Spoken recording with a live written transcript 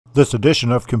This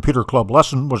edition of Computer Club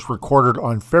Lesson was recorded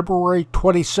on February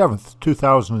 27th,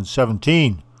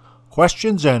 2017.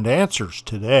 Questions and answers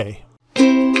today.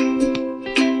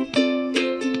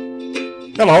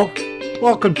 Hello,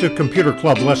 welcome to Computer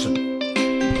Club Lesson.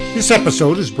 This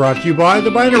episode is brought to you by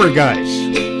the Binary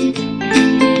Guys.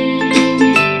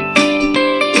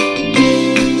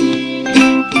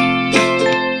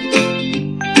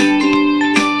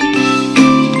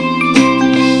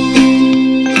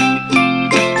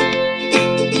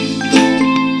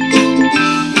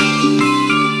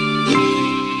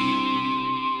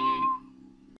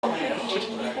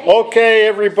 Okay,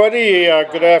 everybody,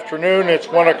 good afternoon. It's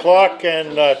 1 o'clock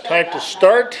and time to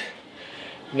start.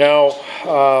 Now,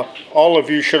 all of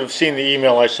you should have seen the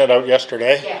email I sent out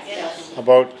yesterday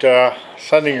about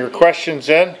sending your questions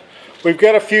in. We've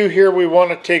got a few here we want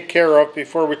to take care of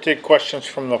before we take questions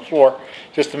from the floor,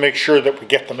 just to make sure that we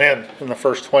get them in the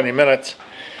first 20 minutes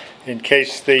in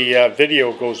case the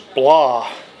video goes blah,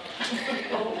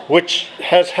 which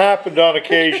has happened on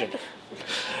occasion.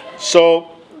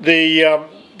 So the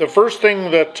first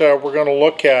thing that we're going to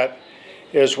look at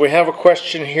is we have a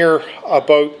question here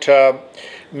about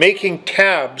making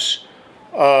tabs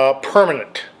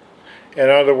permanent. In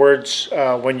other words,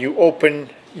 when you open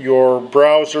your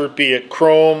browser, be it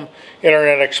Chrome,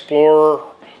 Internet Explorer,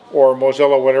 or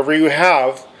Mozilla, whatever you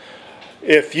have,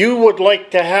 if you would like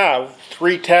to have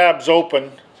 3 tabs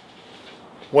open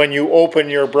when you open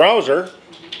your browser,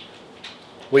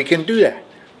 we can do that.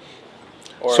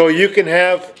 So you can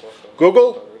have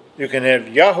Google, you can have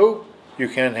Yahoo, you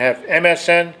can have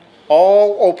MSN,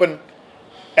 all open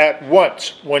at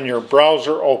once when your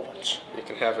browser opens. You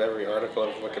can have every article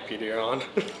of Wikipedia on.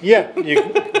 Yeah,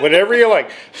 whatever you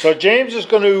like. So James is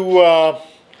going to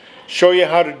show you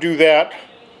how to do that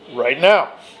right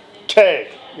now. Tag,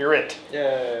 you're it.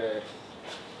 Yay.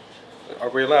 Are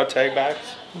we allowed tag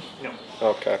backs? No.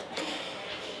 Okay.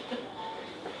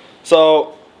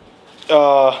 So,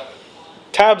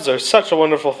 tabs are such a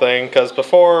wonderful thing because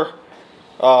before,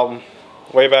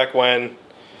 way back when,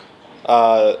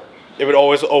 it would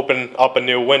always open up a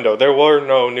new window. There were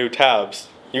no new tabs.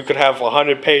 You could have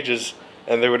 100 pages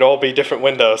and they would all be different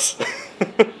windows.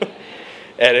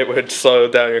 And it would slow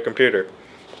down your computer.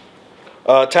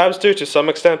 Tabs do to some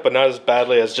extent, but not as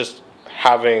badly as just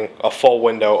having a full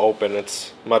window open.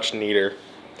 It's much neater.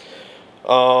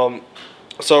 So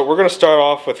we're going to start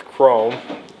off with Chrome.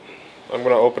 I'm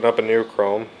going to open up a new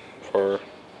Chrome for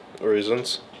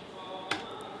reasons.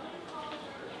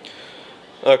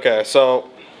 Okay, so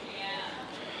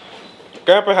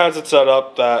Grandpa has it set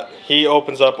up that he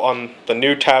opens up on the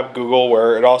new tab Google,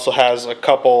 where it also has a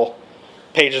couple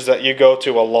pages that you go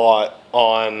to a lot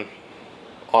on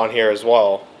here as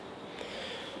well.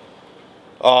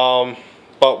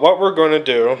 But what we're going to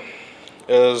do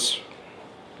is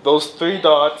those 3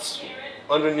 dots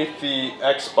underneath the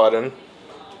X button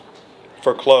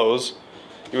for close,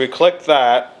 you would click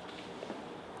that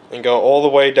and go all the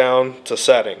way down to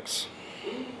settings.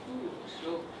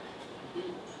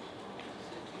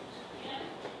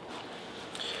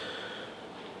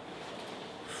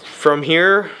 From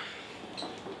here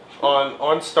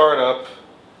on startup,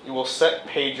 you will set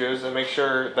pages and make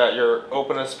sure that your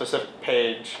open a specific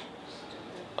page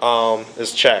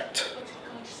is checked.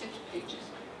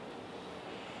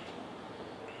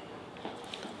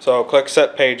 So click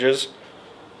set pages,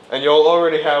 and you'll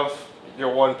already have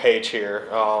your one page here.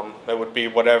 It would be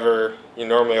whatever you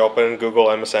normally open, Google,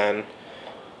 MSN.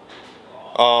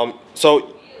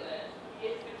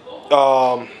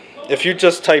 If you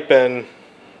just type in,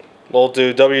 we'll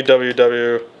do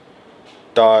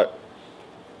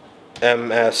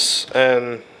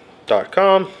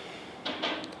www.msn.com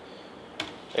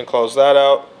and close that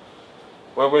out.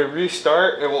 When we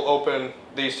restart, it will open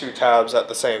these 2 tabs at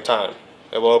the same time.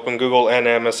 It will open Google and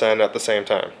MSN at the same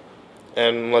time.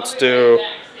 And let's do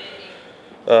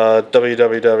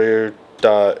www.yahoo.ca.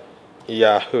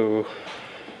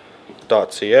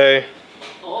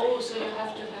 Oh, so you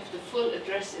have to have the full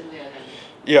address in there then?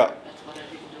 Yeah. That's what I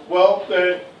didn't know. Well,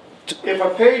 if a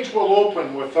page will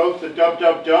open without the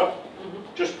www,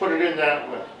 just put it in that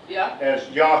way, as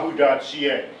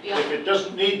yahoo.ca. Yeah. If it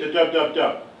doesn't need the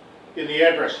www in the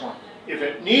address line. If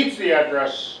it needs the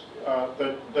address,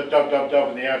 the www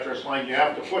in the address line, you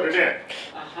have to put it in.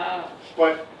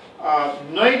 But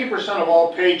 90% of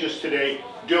all pages today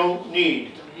don't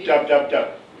need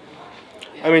www.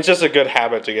 I mean, it's just a good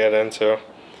habit to get into.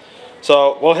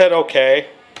 So we'll hit OK.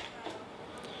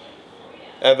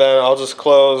 And then I'll just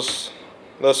close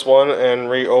this one and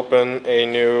reopen a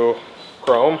new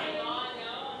Chrome.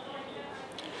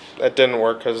 That didn't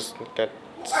work because Why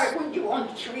would you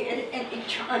want 3 at any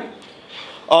time?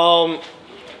 In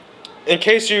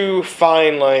case you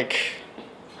find like,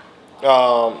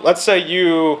 let's say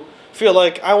you feel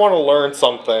like I want to learn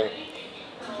something.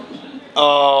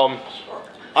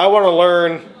 I want to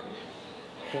learn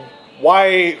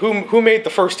who made the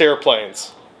first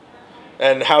airplanes,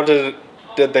 and how did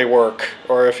they work?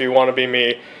 Or if you want to be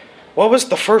me, what was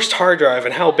the first hard drive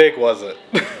and how big was it?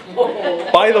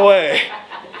 By the way,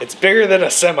 it's bigger than a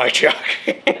semi-truck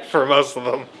for most of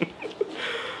them.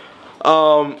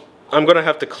 I'm gonna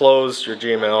have to close your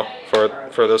Gmail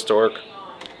for this to work.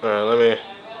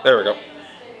 There we go.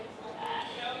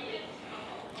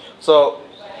 So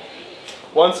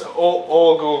once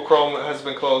all Google Chrome has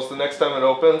been closed, the next time it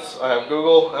opens, I have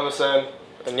Google, MSN,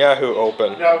 and Yahoo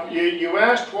open. Now, you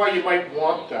asked why you might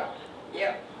want that.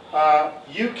 Yeah.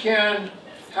 You can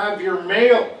have your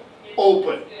mail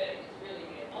open.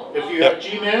 If you have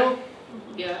Gmail,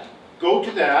 Yeah. go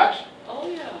to that. Oh,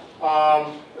 yeah.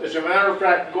 As a matter of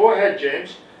fact, go ahead,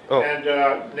 James, Oh. and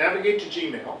navigate to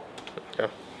Gmail. Okay.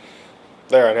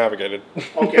 There, I navigated.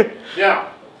 Okay, now,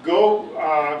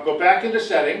 go back into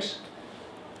settings.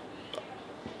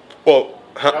 Well,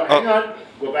 Now, hang on,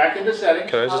 go back into settings.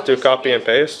 can I just do copy and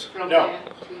paste? From No. there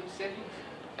to settings.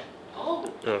 Oh,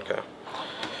 Okay. you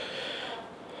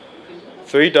can do that.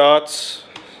 3 dots,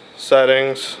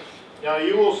 settings, Now,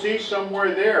 you will see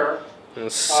somewhere there,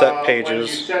 and set when you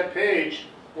pages. set page,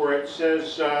 where it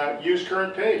says use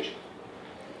current page.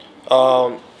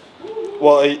 Well,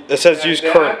 it says And use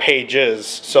that- current pages.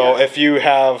 So Yeah. if you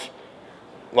have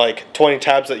like 20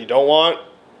 tabs that you don't want,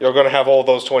 you're going to have all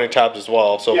those 20 tabs as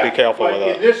well. So Yeah, be careful but with in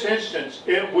that. this instance,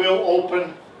 it will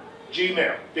open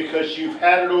Gmail, because you've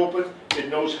had it open, it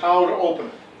knows how to open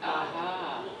it.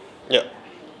 Aha. Yeah.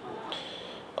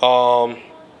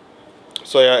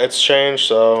 So yeah, it's changed.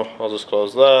 So I'll just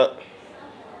close that.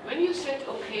 When you said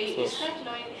okay, is that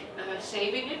like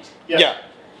saving it? Yes. Yeah.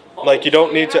 Oh, Like you don't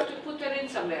so need you to. have to put that in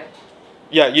somewhere.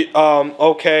 Yeah. You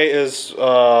okay is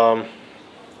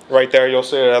right there. You'll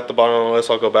see it at the bottom of the list.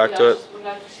 I'll go back to it. Yes, would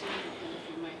like to see it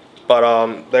if you might.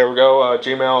 But there we go.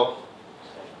 Gmail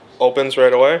opens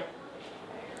right away.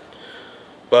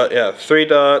 But yeah, 3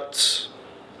 dots,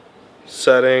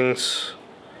 settings,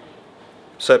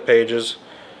 set pages.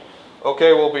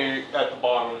 Okay, we'll be at the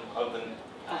bottom of the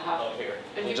Aha. here.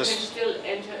 And you Just- can still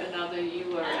enter another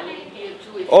URL here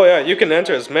too. if Oh yeah, you can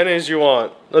enter as many as you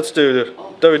want. Let's do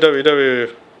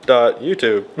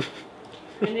www.youtube.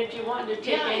 And if you want to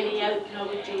take Yeah. any out, how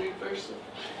would you reverse it?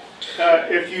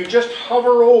 If you just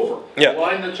hover over Yeah. the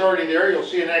line that's already there, you'll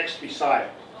see an X beside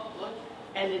it. What?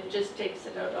 And it just takes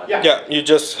it out on? Yeah. Yeah, you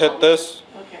just hit this.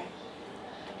 Okay.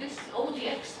 This the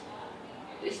X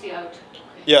is the out. Okay.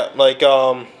 Yeah, like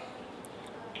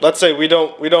let's say we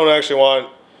don't actually want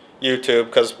YouTube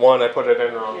because one, I put it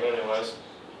in wrong anyways.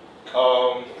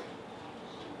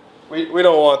 We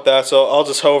don't want that, so I'll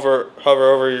just hover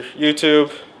over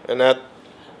YouTube, and that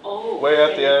Oh. way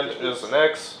at the end is an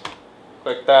X.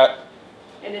 Click that.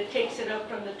 And it takes it up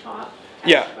from the top?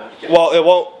 Yeah. Well, it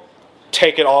won't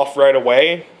take it off right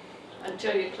away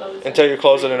Until you close it? until you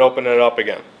close it and open it up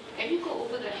again. Can you go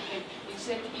over that again? You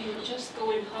said you just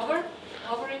go and hovering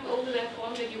over that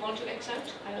one that you want to X out?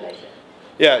 I like it.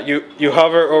 Yeah, you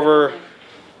hover over,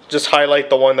 just highlight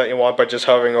the one that you want by just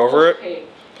hovering over it, Okay.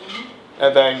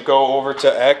 and then go over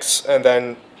to X, and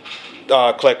then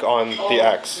click on the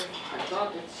X. I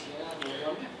thought it's, yeah, no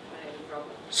wonder. I have a problem.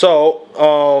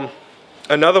 So,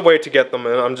 another way to get them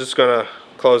in, I'm just gonna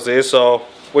close these. So,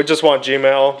 we just want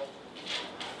Gmail.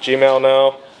 Gmail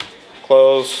now.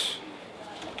 Close.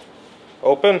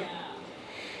 Open.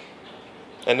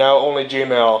 And now only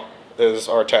Gmail is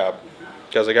our tab,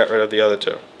 because I got rid of the other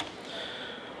two.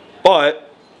 But,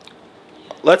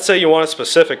 let's say you want a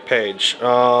specific page.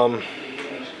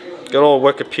 Good old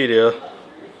Wikipedia.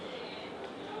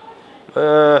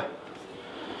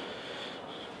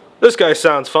 This guy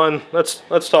sounds fun. Let's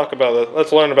talk about it.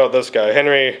 Let's learn about this guy,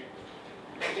 Henry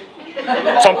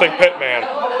something Pittman.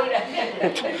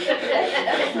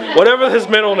 Whatever his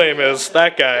middle name is,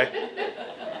 that guy.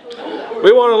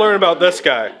 We want to learn about this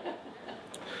guy.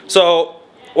 So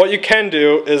what you can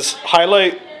do is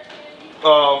highlight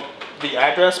the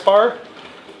address bar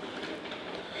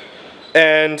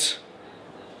and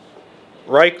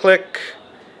right click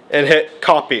and hit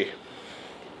copy.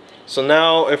 So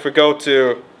now if we go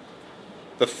to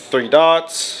the 3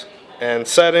 dots and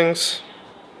settings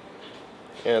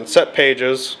and set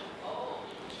pages,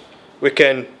 we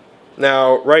can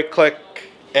now right click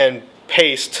and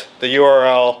paste the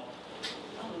URL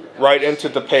right into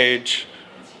the page,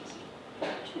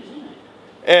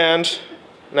 and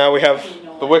now we have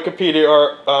the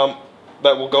Wikipedia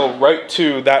that will go right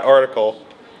to that article,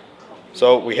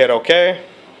 So we hit OK.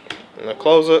 I'm going to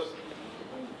close it.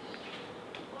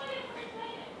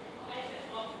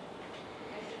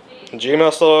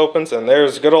 Gmail still opens, and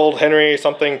there's good old Henry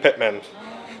something Pittman.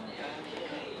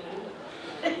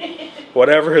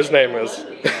 Whatever his name is.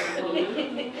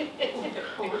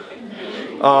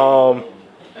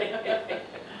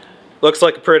 Looks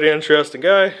like a pretty interesting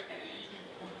guy.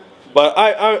 But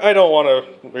I don't want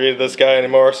to read this guy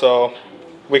anymore, so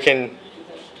we can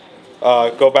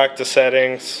go back to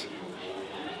settings,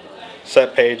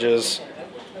 set pages,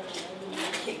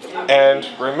 and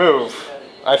remove.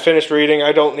 I finished reading.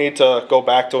 I don't need to go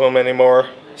back to him anymore,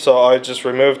 so I just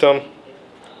removed him.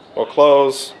 We'll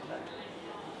close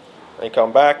and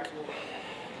come back.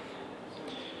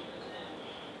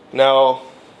 Now,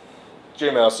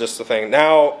 Gmail's just the thing.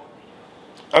 Now,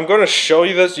 I'm going to show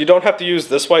you this. You don't have to use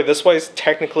this way. This way is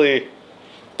technically,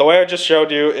 the way I just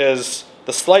showed you is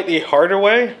the slightly harder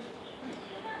way,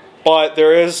 but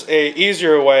there is a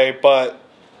easier way, but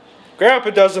Grandpa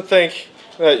doesn't think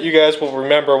that you guys will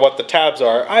remember what the tabs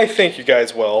are. I think you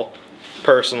guys will,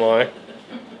 personally.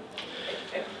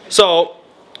 So,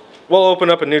 we'll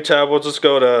open up a new tab. We'll just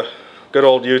go to good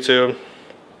old YouTube.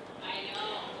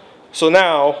 So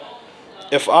now,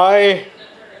 if I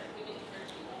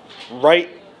right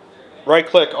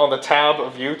click on the tab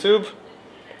of YouTube,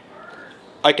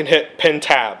 I can hit pin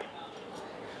tab.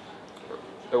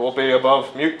 It will be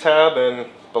above mute tab and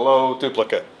below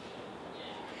duplicate.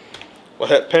 We'll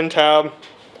hit pin tab,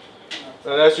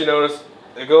 and as you notice,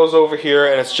 it goes over here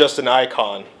and it's just an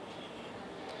icon.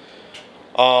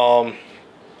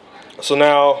 So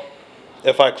now,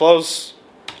 if I close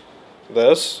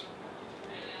this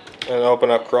and open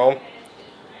up Chrome,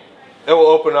 it will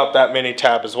open up that mini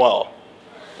tab as well.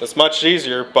 It's much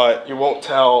easier, but you won't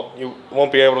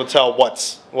be able to tell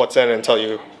what's in until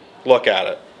you look at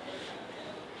it.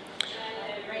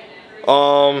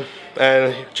 And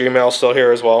Gmail's still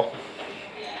here as well.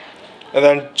 And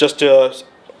then just to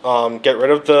get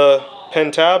rid of the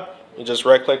pin tab, you just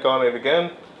right click on it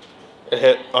again and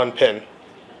hit unpin.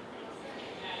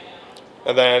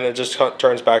 And then it just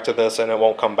turns back to this and it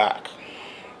won't come back.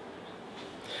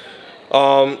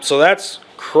 So that's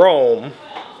Chrome.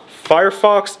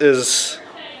 Firefox is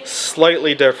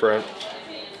slightly different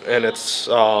in its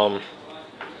how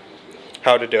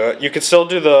to do it. You can still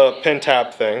do the pin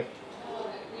tab thing.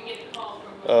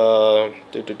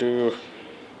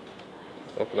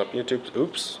 Open up YouTube.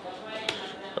 Oops.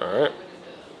 Alright.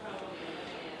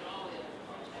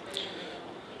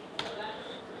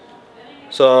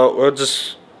 So we'll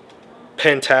just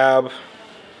pin tab,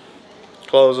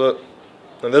 close it,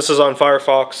 and this is on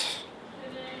Firefox.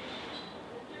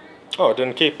 Oh, it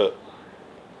didn't keep it.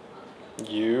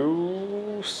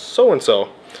 You so-and-so.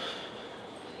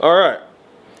 Alright.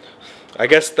 I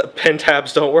guess the pin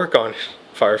tabs don't work on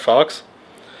Firefox.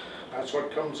 That's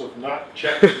what comes of not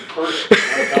checking first,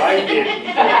 like I did.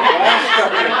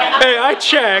 Hey, I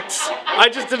checked. I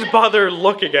just didn't bother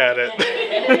looking at it.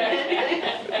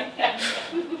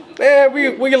 Yeah,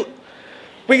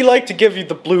 we like to give you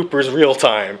the bloopers real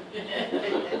time.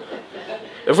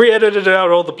 If we edited out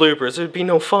all the bloopers, it'd be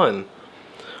no fun.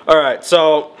 Alright,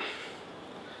 so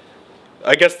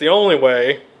I guess the only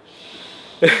way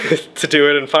to do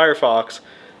it in Firefox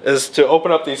is to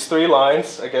open up these three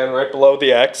lines, again right below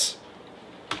the X,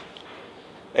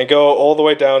 and go all the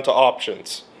way down to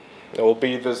options. It will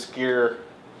be this gear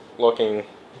looking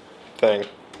thing.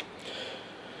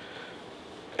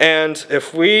 And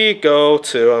if we go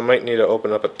to, I might need to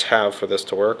open up a tab for this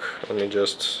to work. Let me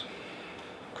just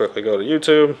quickly go to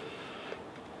YouTube.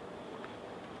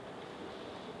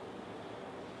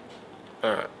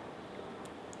 Alright.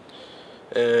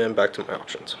 And back to my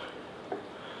options.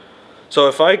 So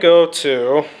if I go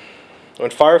to,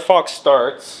 when Firefox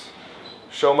starts,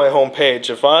 show my home page,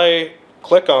 if I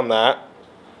click on that,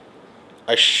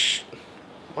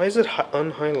 why is it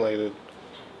unhighlighted?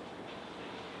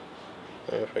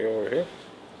 If I go over here,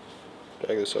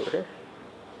 drag this over here.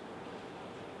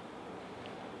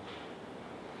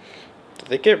 Did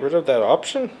they get rid of that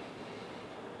option?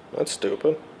 That's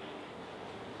stupid.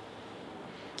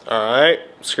 Alright,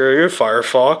 screw you,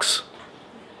 Firefox.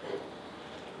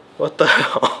 What the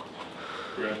hell?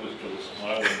 Grandma's got a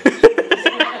smile.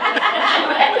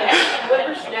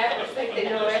 Whippersnappers think they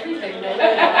know everything.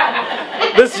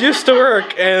 This used to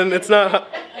work, and it's not.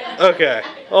 Okay,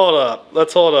 hold up.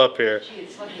 Let's hold up here.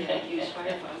 It's lucky I use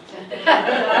Firefox.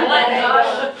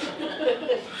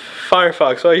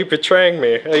 Firefox, why are you betraying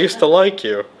me? I used to like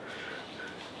you.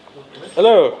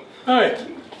 Hello. Hi.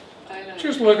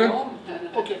 Just looking.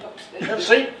 Okay. Have a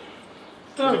seat.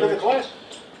 Go to the class.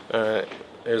 Alright,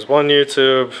 there's one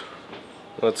YouTube.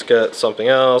 Let's get something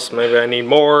else. Maybe I need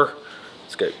more.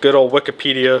 Let's get good old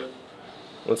Wikipedia.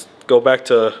 Let's go back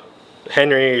to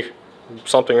Henry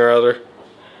something or other.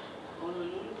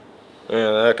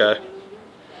 Yeah, that guy.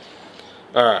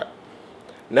 Alright.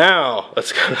 Now,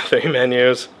 let's go to 3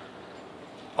 menus.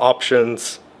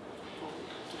 Options.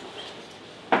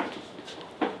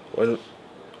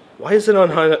 Why is it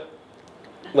on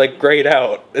like grayed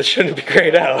out? It shouldn't be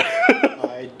grayed out.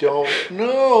 I don't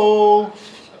know.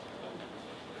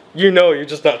 You know, you're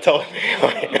just not telling me how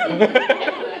I am.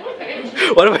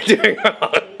 What am I doing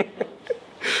wrong?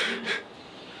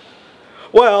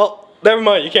 Well, never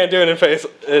mind. You can't do it in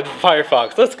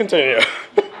Firefox. Let's continue.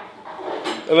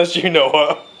 Unless you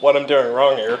know what I'm doing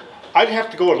wrong here. I'd have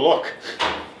to go and look.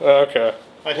 Okay.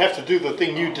 I'd have to do the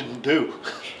thing you didn't do.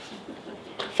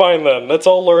 Fine then. Let's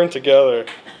all learn together.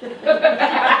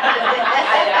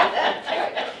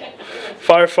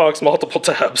 Firefox multiple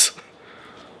tabs.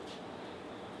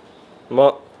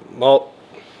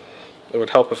 It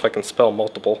would help if I can spell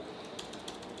multiple.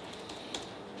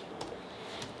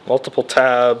 Multiple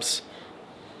tabs.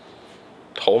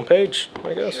 Homepage,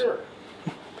 I guess. Sure.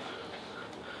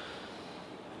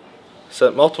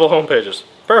 Set multiple home pages.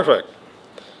 Perfect.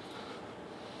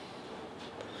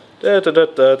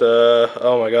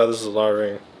 Oh my god, this is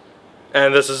alarming.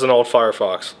 And this is an old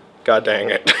Firefox. God dang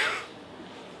it.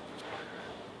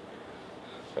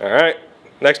 Alright,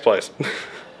 next place.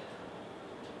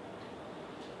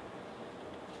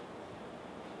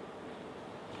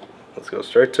 Let's go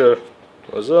straight to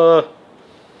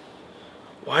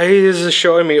why is it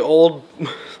showing me old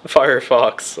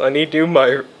Firefox? I need new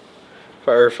my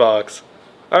Firefox.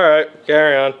 Alright,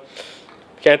 carry on.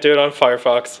 Can't do it on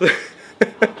Firefox.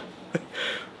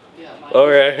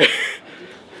 Okay.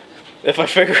 If I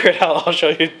figure it out, I'll show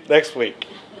you next week.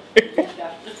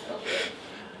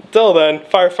 Until then,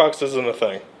 Firefox isn't a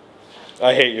thing.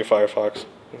 I hate you, Firefox.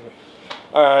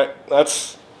 Alright,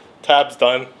 that's tabs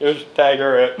done. Here's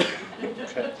Tagger it.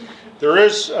 Okay. There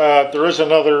is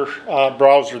another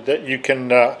browser that you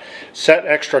can set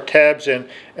extra tabs in,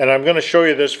 and I'm going to show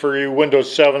you this for you Windows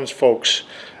 7s folks,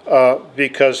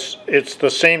 because it's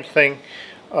the same thing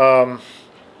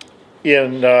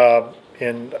in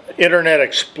Internet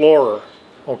Explorer.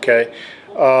 Okay,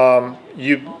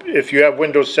 if you have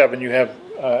Windows 7, you have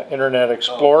Internet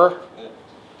Explorer,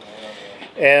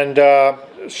 and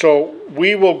so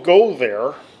we will go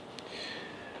there,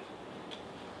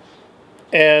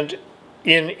 and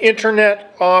in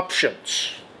Internet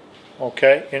Options,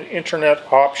 okay, in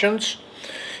Internet Options,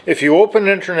 if you open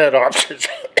Internet Options,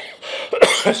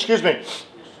 excuse me,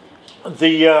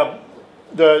 the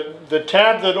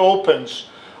tab that opens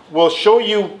will show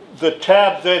you the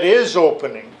tab that is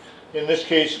opening, in this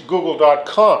case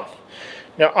google.com.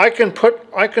 Now I can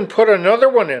put another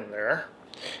one in there,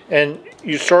 and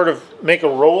you sort of make a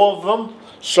row of them.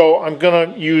 So I'm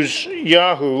going to use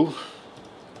yahoo.com,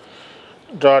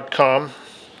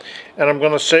 and I'm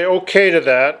going to say OK to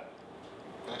that.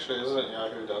 Actually, isn't it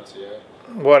yahoo.ca?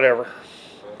 Whatever.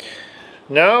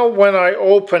 Now when I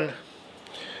open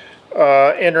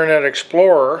Internet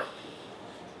Explorer,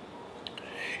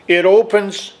 it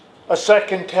opens a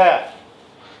second tab,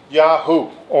 Yahoo,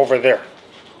 over there.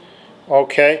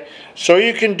 Okay, so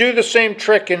you can do the same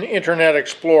trick in Internet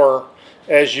Explorer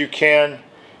as you can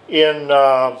in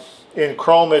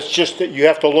Chrome. It's just that you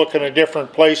have to look in a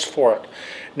different place for it.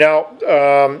 Now,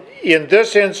 in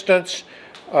this instance,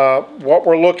 what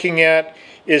we're looking at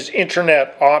is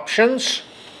Internet Options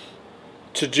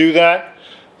to do that.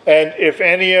 And if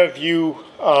any of you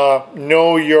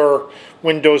know your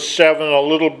Windows 7 a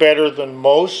little better than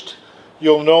most,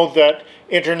 you'll know that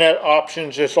Internet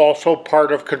Options is also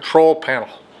part of Control Panel.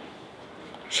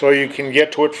 So you can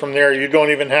get to it from there. You don't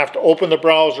even have to open the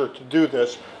browser to do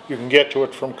this. You can get to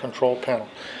it from Control Panel.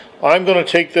 I'm going to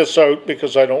take this out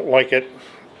because I don't like it.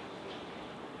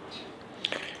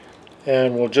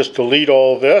 And we'll just delete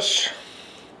all this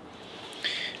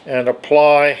and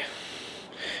apply.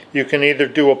 You can either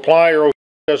do apply or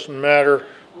doesn't matter.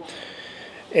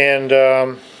 And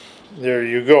there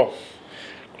you go.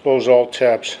 Close all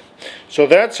tabs. So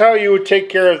that's how you would take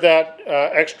care of that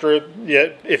extra,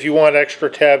 if you want extra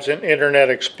tabs in Internet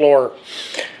Explorer.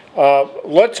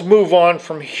 Let's move on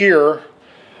from here.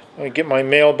 Let me get my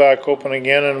mail back open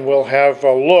again, and we'll have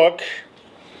a look.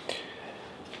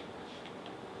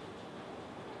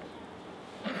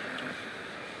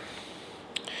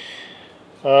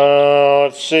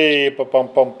 Let's see.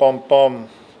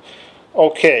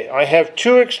 Okay, I have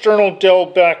 2 external Dell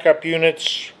backup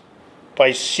units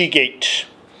by Seagate.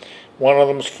 One of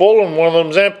them's full and one of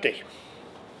them's empty.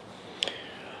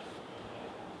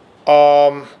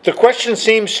 The question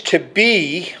seems to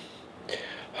be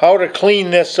how to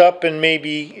clean this up and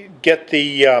maybe get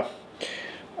the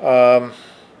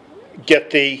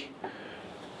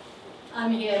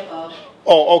I'm here, Bob.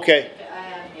 oh, okay, I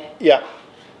am here. yeah,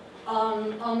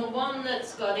 On the one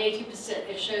that's got 80%,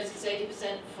 it shows it's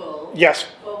 80% full. yes,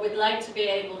 What we'd like to be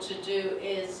able to do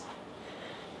is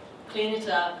clean it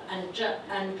up and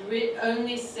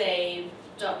only save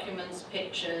documents,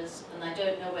 pictures, and I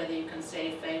don't know whether you can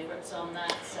save favorites on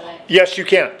that. Select. yes, you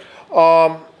can.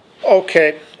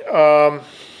 Okay,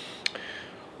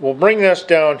 we'll bring this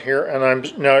down here, and I'm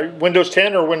now Windows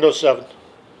 10 or Windows 7.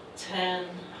 10.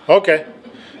 Okay,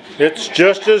 it's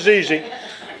just as easy.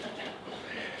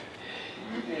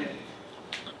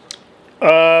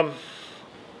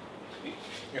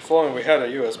 If only we had a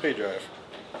USB drive.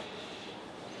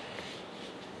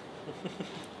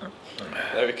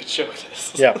 That we could show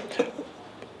this. Yeah.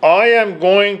 I am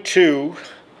going to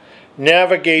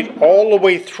navigate all the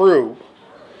way through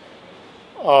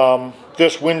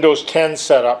this Windows 10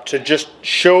 setup to just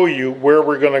show you where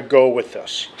we're going to go with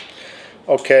this.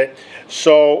 Okay,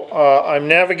 so I'm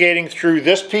navigating through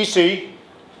this PC,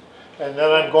 and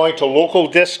then I'm going to local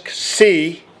disk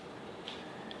C,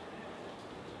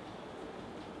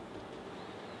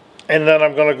 and then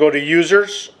I'm going to go to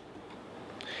users,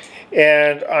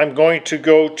 and I'm going to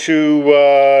go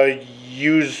to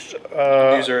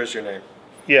User is your name.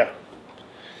 yeah,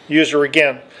 user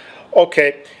again.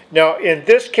 Okay, now in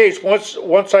this case,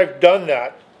 once I've done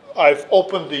that, I've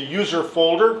opened the user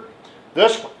folder,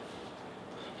 this one,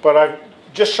 but I'm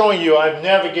just showing you I'm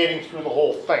navigating through the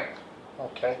whole thing,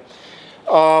 okay,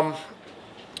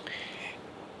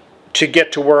 to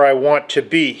get to where I want to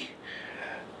be.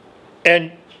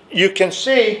 And you can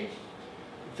see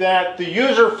that the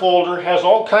user folder has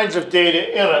all kinds of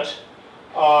data in it,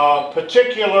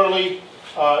 particularly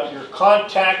your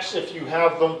contacts if you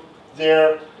have them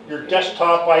there, your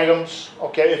desktop items.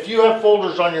 Okay, if you have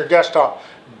folders on your desktop,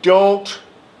 don't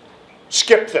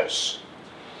skip this,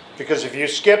 because if you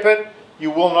skip it,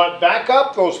 you will not back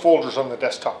up those folders on the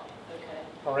desktop. Okay.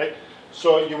 All right,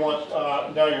 so you want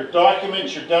now your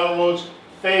documents, your downloads,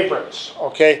 favorites.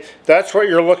 Okay, that's what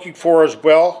you're looking for as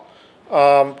well.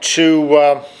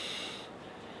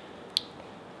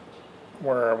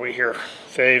 Where are we here?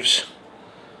 Faves.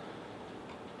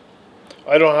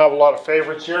 I don't have a lot of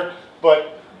favorites here,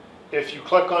 but if you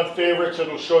click on favorites,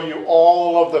 it'll show you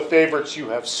all of the favorites you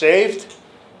have saved.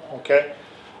 Okay,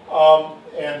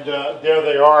 and there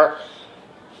they are.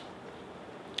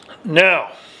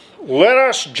 Now, let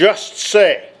us just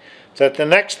say that the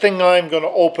next thing I'm going to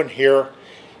open here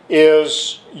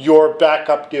is your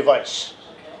backup device.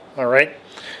 All right,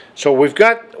 so we've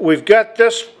got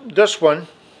this one.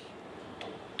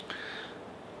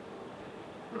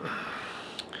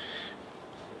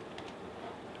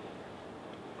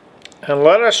 And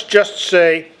let us just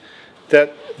say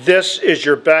that this is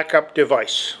your backup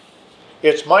device.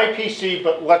 It's my PC,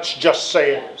 but let's just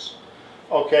say it is.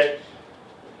 Okay.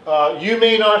 You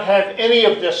may not have any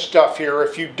of this stuff here.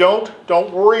 If you don't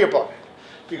worry about it.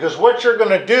 Because what you're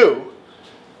going to do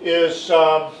is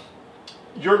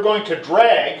you're going to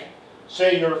drag,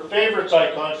 say, your favorites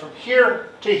icon from here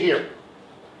to here.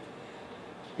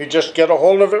 You just get a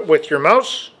hold of it with your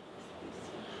mouse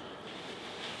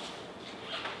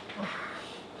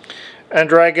and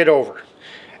drag it over.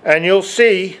 And you'll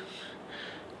see,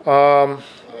 I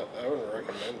wouldn't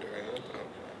recommend doing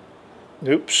it.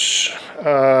 oops,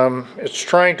 it's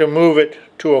trying to move it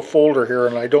to a folder here,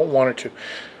 and I don't want it to.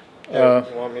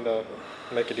 You want me to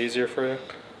make it easier for you?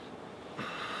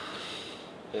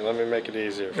 Yeah, let me make it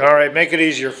easier. All right, make it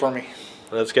easier for me.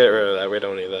 Let's get rid of that. We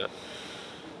don't need that.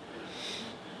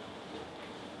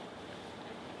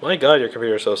 My God, your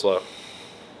computer's so slow.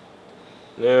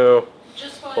 No.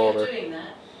 Just while Folder. you're doing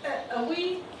that, are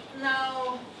we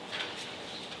now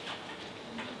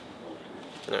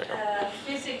There you go.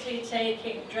 physically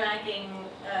dragging,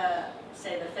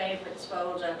 say, the favorites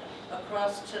folder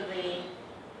across to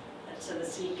the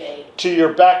Seagate? To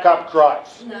your backup drive.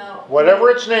 Now,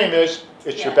 Whatever its name is,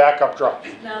 it's your Yeah. backup drive.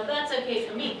 Now that's okay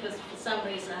for me because for some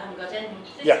reason I haven't got anything.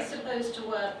 This Yeah. is supposed to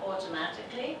work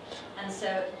automatically, and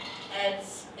so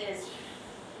Ed's is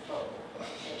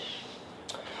full-ish.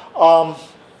 So,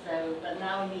 but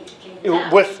now we need to clean it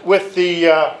out.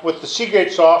 With the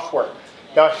Seagate software.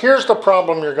 Now here's the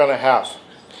problem you're going to have.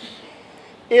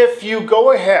 If you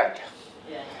go ahead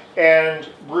Yeah, and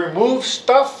remove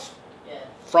stuff yeah.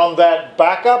 from that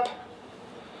backup,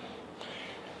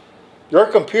 your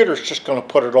computer's just going to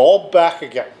put it all back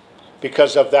again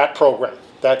because of that program,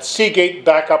 that Seagate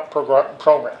backup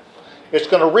program. It's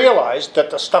going to realize that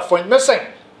the stuff went missing.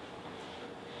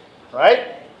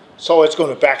 right? So it's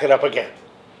going to back it up again.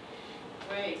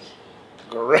 Great.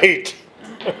 Great.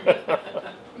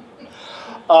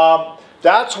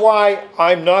 That's why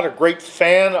I'm not a great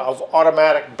fan of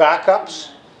automatic backups.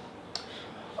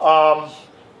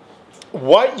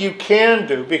 What you can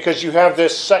do, because you have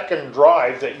this second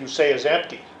drive that you say is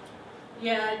empty,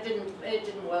 Yeah, it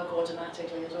didn't work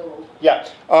automatically at all. yeah,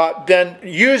 then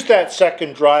use that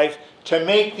second drive to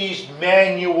make these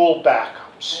manual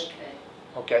backups.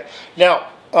 Okay. Okay. Now,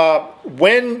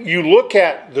 when you look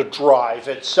at the drive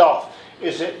itself,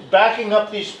 is it backing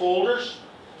up these folders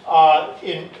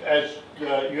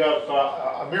you have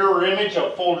a mirror image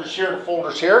of folders here to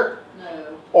folders here? No.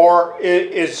 Or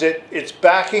it's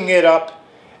backing it up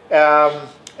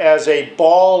as a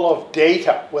ball of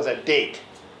data with a date?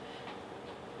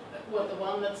 What, the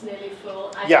one that's nearly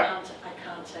full? I Yeah.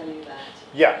 can't tell you that.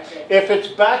 Yeah. Okay. If it's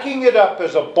backing it up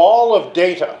as a ball of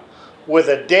data with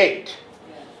a date,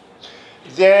 Yeah.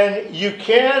 then you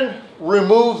can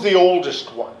remove the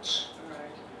oldest ones. All right.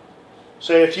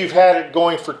 So if you've had it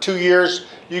going for 2 years,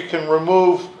 you can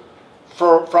remove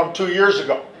from 2 years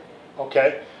ago.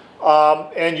 Okay?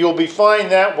 And you'll be fine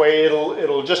that way.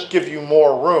 It'll just give you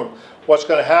more room. What's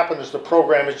going to happen is the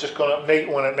program is just going to make,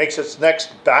 when it makes its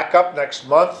next backup next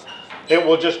month, it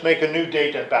will just make a new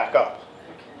date and back up.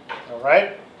 Okay. All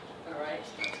right? All right.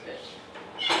 That's good.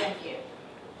 Thank you.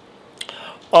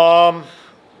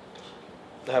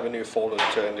 Have a new folder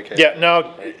to indicate. Yeah.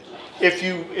 Now,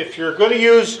 if you're going to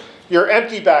use your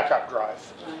empty backup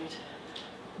drive,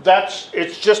 Right.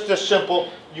 it's just this simple.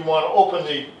 You want to open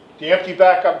the empty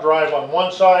backup drive on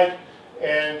one side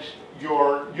and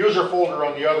your user folder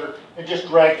on the other, and just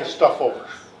drag the stuff over. Okay.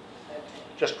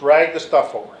 Just drag the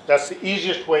stuff over. That's the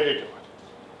easiest way to do it.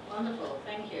 Wonderful.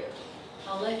 Thank you.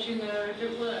 I'll let you know if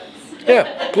it works.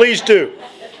 Yeah, please do.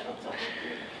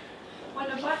 When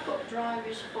a backup drive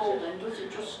is full, then does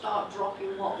it just start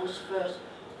dropping what was first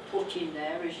put in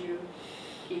there as you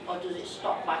keep, or does it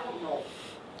stop backing up?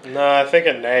 No, I think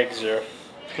it nags you.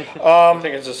 I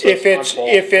think it's just If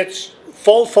it's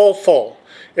full,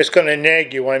 it's going to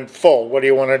nag you. I'm full. What do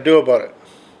you want to do about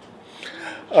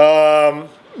it?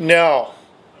 Now,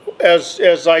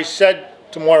 as I said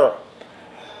tomorrow,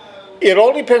 it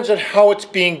all depends on how it's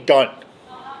being done.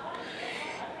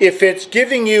 If it's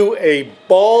giving you a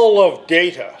ball of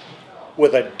data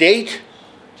with a date,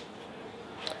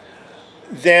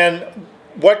 then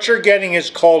what you're getting is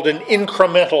called an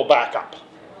incremental backup.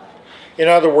 In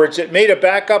other words, it made a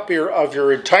backup of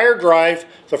your entire drive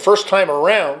the first time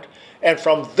around, and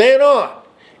from then on,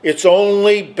 it's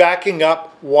only backing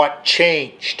up what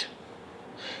changed.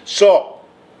 So,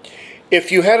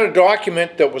 if you had a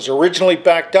document that was originally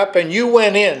backed up and you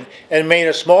went in and made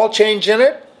a small change in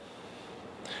it,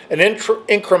 an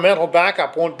incremental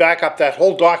backup won't back up that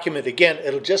whole document again.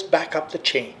 It'll just back up the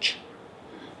change.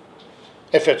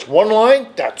 If it's one line,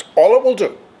 that's all it will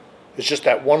do. It's just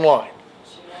that one line.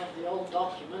 So you have the old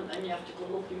document, then you have to go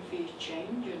looking for your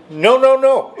change. And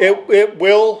No. It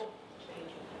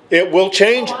will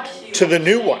change Oh, I see it to what the you're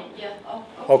new saying. one. Yeah. Oh,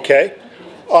 okay.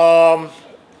 Okay.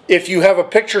 If you have a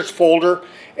pictures folder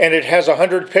and it has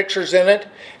 100 pictures in it,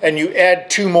 and you add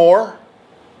 2 more,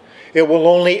 it will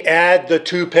only add the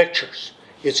 2 pictures.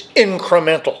 It's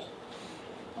incremental.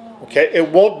 Okay. It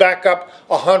won't back up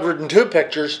 102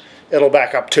 pictures. It'll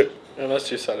back up 2.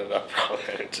 Unless you set it up wrong,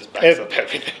 it just backs up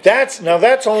everything.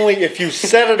 That's only if you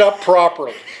set it up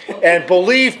properly. And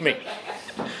believe me,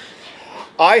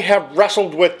 I have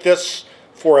wrestled with this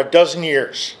for a dozen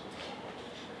years.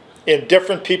 And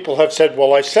different people have said,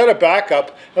 well, I set a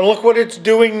backup and look what it's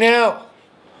doing now.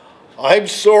 I'm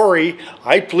sorry,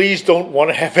 I please don't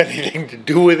want to have anything to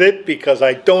do with it because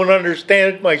I don't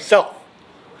understand it myself.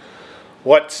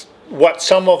 What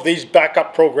some of these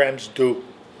backup programs do.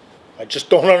 I just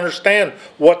don't understand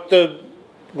what the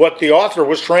author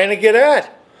was trying to get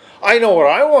at. I know what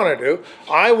I want to do.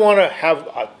 I want to have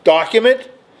a document,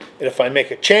 and if I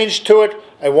make a change to it,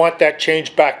 I want that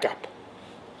change backed up.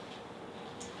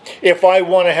 If I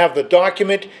want to have the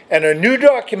document and a new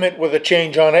document with a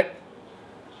change on it,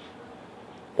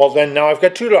 well then now I've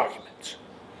got 2 documents.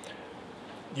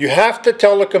 You have to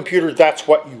tell the computer that's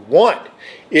what you want.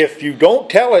 If you don't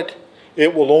tell it,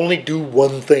 it will only do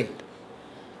one thing.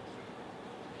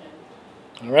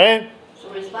 All right?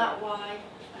 So is that why?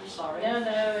 I'm sorry. No,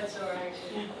 it's all right.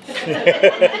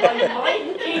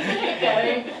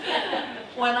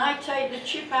 When I take the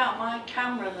chip out my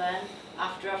camera then,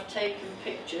 after I've taken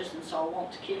pictures, and so I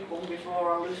want to keep one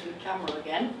before I lose my camera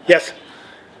again, Yes.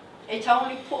 it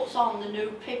only puts on the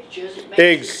new pictures. It makes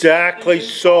Exactly it a new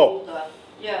so. folder.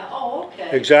 Yeah, oh,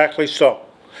 okay. Exactly so.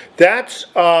 That's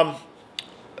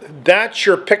that's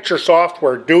your picture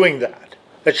software doing that.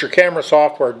 That's your camera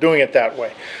software doing it that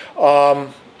way.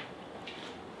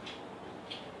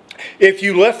 If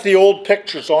you left the old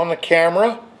pictures on the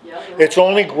camera, Yeah, it's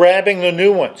only grabbing the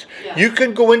new ones. Yeah. You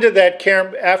can go into that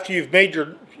camera after you've made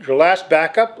your last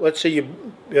backup. Let's say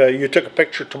you took a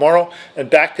picture tomorrow and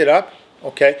backed it up.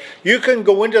 Okay, you can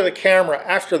go into the camera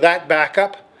after that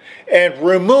backup and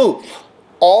remove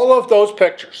all of those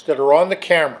pictures that are on the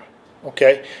camera.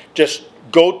 Okay, just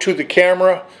go to the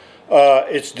camera,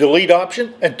 its delete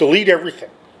option, and delete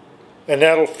everything, and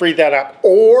that'll free that up.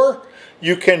 Or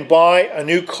you can buy a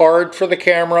new card for the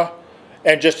camera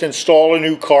and just install a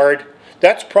new card.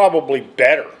 That's probably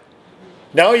better.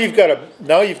 Now you've got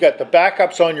the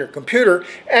backups on your computer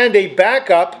and a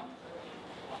backup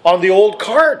on the old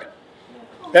card.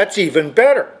 That's even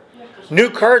better. New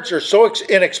cards are so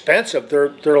inexpensive.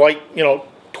 They're like, you know,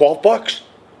 $12.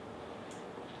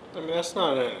 I mean, that's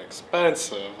not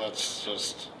inexpensive. That's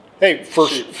just. Hey,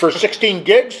 for 16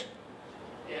 gigs,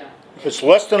 Yeah. it's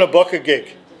less than $1 a gig.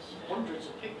 There's hundreds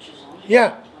of pictures on it.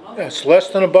 Yeah, it's less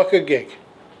than $1 a gig.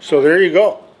 So there you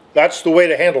go. That's the way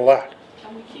to handle that.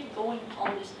 Can we keep going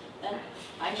on this? Then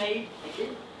I made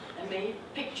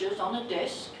pictures on a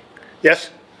disk,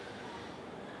 Yes?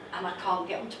 and I can't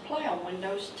get them to play on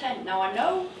Windows 10. Now I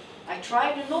know I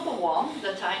tried another one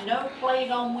that I know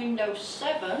played on Windows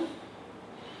 7,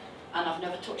 and I've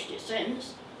never touched it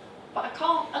since. But I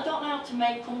don't know how to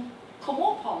make them come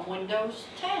up on Windows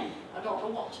 10. I don't know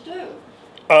what to do.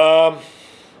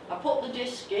 I put the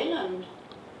disk in and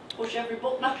push every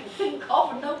button I can think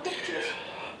of, and no pictures.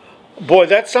 Boy,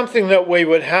 that's something that we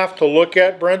would have to look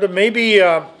at, Brenda.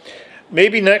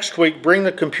 Maybe next week, bring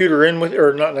the computer in with,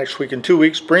 or not next week, in 2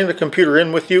 weeks, bring the computer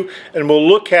in with you, and we'll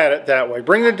look at it that way.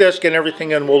 Bring the disk and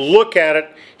everything, and we'll look at it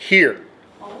here.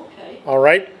 Oh, okay. All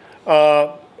right?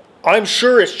 I'm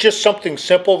sure it's just something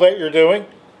simple that you're doing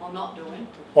Or not doing.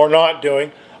 or not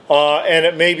doing, and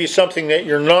it may be something that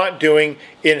you're not doing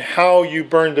in how you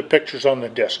burn the pictures on the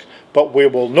disk. But we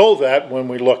will know that when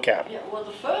we look at it. Yeah, well,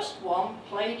 the first one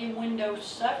played in Windows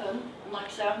 7, and like I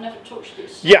say, I've never touched it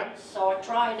since. Yeah. So I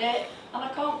tried it, and I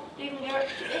can't even get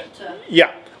it to.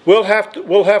 Yeah, we'll have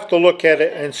to look at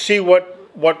it and see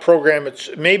what program it's.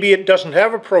 Maybe it doesn't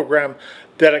have a program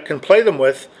that it can play them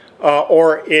with,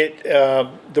 or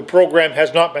the program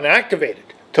has not been activated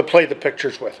to play the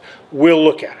pictures with. We'll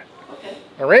look at it. Okay.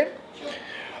 All right.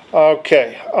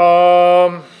 Okay.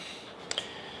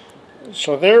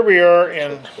 So there we are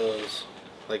in. Those,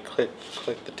 like click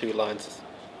the two lines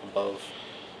above.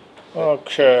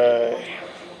 Okay.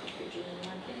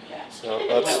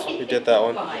 No, we did that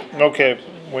one. Okay,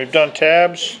 we've done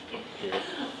tabs. Here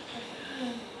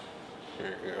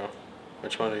you go.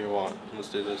 Which one do you want? Let's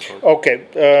do this one.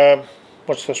 Okay.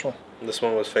 What's this one? This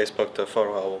one was Facebook to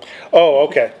photo album. Oh,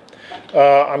 okay.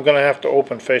 I'm gonna have to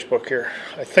open Facebook here.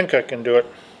 I think I can do it.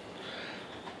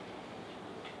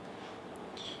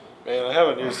 Man, I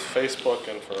haven't used Facebook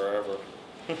in forever.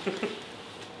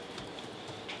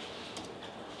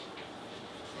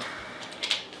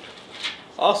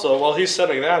 Also, while he's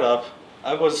setting that up,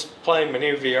 I was playing my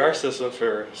new VR system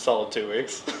for a solid 2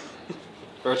 weeks.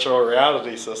 Virtual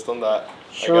reality system that.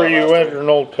 Sure, you entered an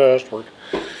old password.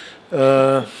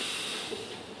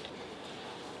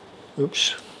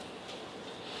 Oops.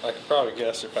 I could probably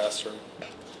guess your password.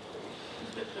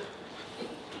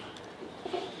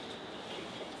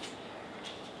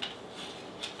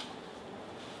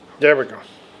 There we go.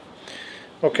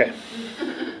 Okay.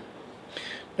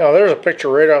 Now there's a picture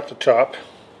right off the top.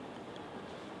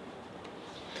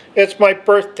 It's my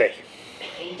birthday.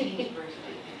 18th birthday.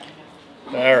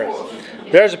 All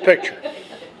right. There's a picture.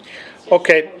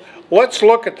 Okay. Let's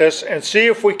look at this and see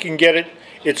if we can get it.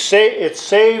 It's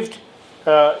saved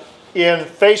in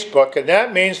Facebook, and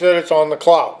that means that it's on the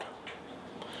cloud.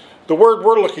 The word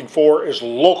we're looking for is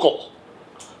local.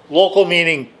 Local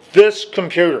meaning this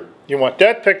computer. You want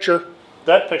that picture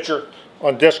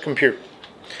on this computer.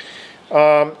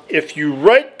 If you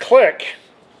right-click,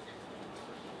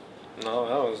 No,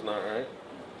 that was not right.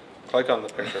 Click on the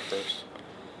picture first.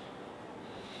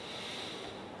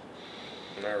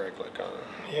 And I right click on it.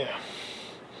 yeah.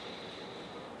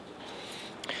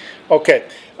 Okay,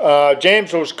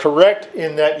 James was correct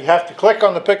in that you have to click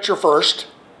on the picture first,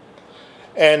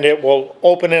 and it will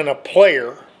open in a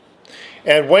player.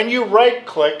 And when you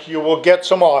right-click, you will get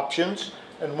some options,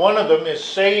 and one of them is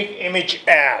Save Image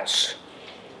As.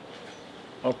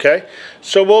 Okay,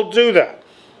 so we'll do that.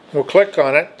 We'll click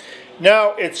on it.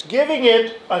 Now, it's giving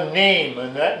it a name,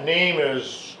 and that name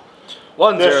is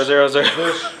 1000.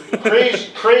 this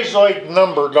crazoid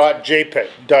number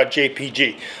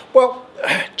 .jpg. Well,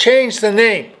 change the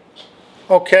name.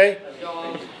 Okay?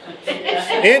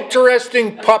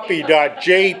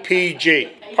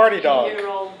 Interestingpuppy.jpg. Party dog.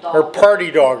 18-year-old dog. Or party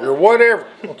dog or whatever,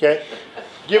 okay?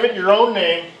 Give it your own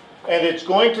name and it's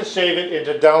going to save it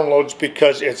into downloads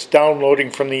because it's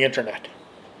downloading from the internet.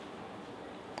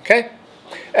 Okay?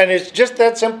 And it's just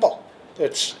that simple.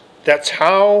 That's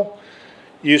how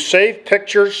you save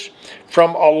pictures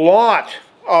from a lot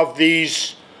of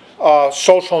these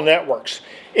social networks.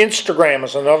 Instagram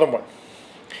is another one.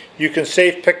 You can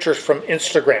save pictures from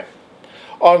Instagram.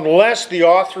 Unless the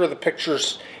author of the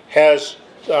pictures has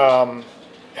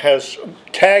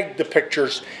tagged the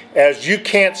pictures as you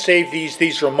can't save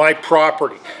these are my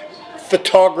property.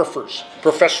 Photographers,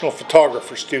 professional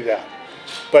photographers do that.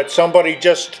 But somebody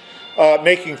just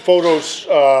making photos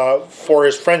for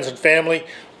his friends and family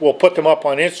will put them up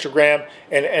on Instagram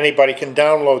and anybody can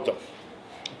download them.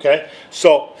 Okay,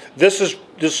 so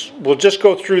we'll just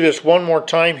go through this one more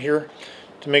time here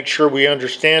to make sure we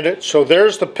understand it. So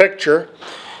there's the picture.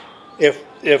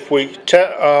 If we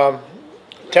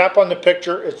tap on the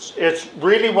picture, it's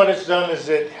really what it's done is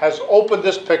it has opened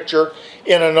this picture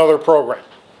in another program.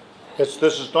 This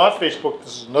is not Facebook,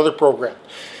 this is another program.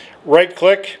 Right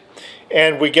click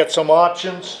and we get some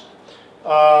options.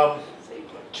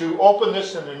 To open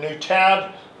this in a new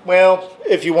tab, well,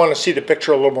 if you want to see the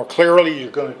picture a little more clearly,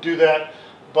 you're going to do that.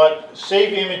 But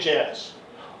save image as,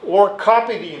 or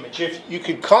copy the image. If you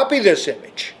can copy this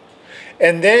image,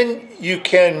 and then you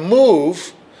can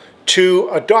move to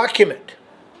a document,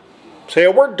 say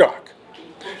a Word doc.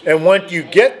 And once you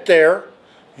get there,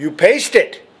 you paste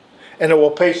it, and it will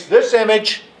paste this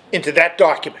image into that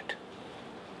document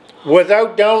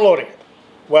without downloading it.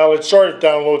 Well, it sort of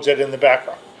downloads it in the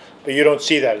background, but you don't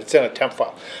see that. It's in a temp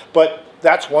file. But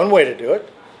that's one way to do it.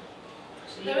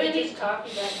 So you can just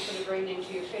copy that and put it right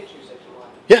into your pictures if you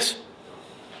want. Yes.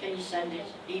 Can you send it,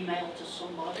 email to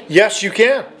somebody? Yes, you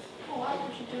can. Oh, why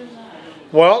would you do that?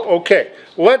 Well, okay.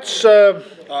 Let's,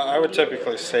 I would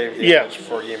typically save the Yeah. image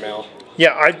for email.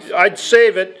 yeah, I'd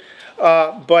save it,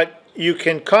 but you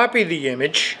can copy the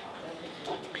image,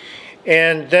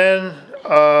 and then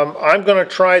I'm going to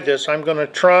try this. I'm going to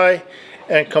try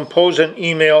and compose an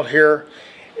email here,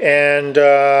 and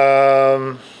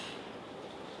I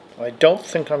don't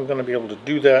think I'm going to be able to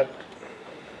do that.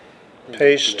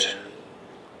 Paste.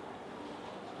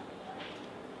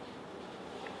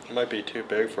 It might be too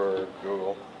big for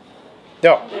Google.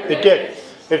 No, it did.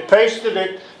 It pasted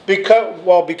it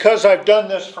because I've done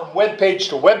this from web page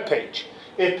to web page.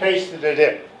 It pasted it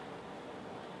in.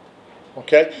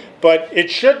 Okay, but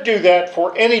it should do that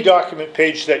for any document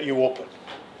page that you open.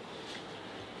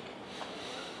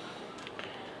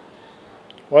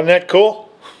 Wasn't that cool?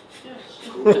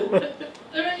 Are there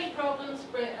any problems,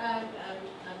 I'm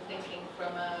thinking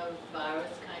from a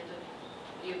virus kind of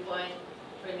viewpoint,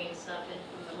 bringing stuff in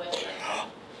from the website?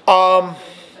 From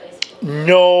Facebook?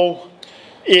 No.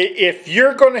 If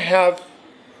you're going to have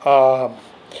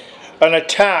an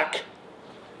attack,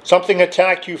 something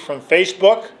attack you from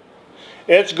Facebook,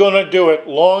 it's going to do it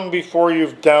long before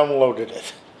you've downloaded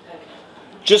it.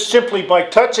 Just simply by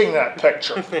touching that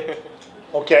picture.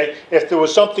 Okay, if there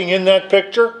was something in that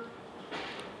picture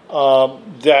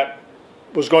that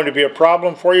was going to be a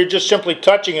problem for you, just simply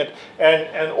touching it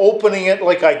and opening it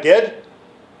like I did,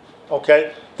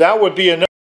 okay, that would be enough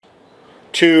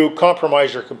to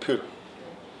compromise your computer,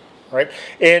 right?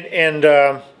 And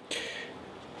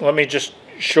let me just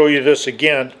show you this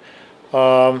again.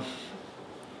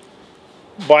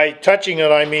 By touching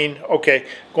it, I mean, okay,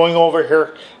 going over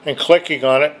here and clicking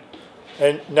on it,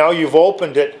 and now you've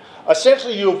opened it.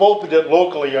 Essentially, you've opened it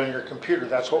locally on your computer.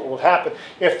 That's what will happen.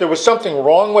 If there was something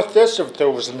wrong with this, if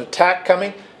there was an attack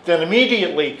coming, then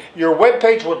immediately your web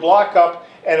page would lock up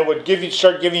and it would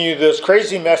start giving you this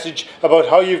crazy message about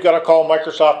how you've got to call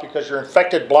Microsoft because you're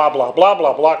infected, blah, blah, blah,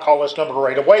 blah, blah, call this number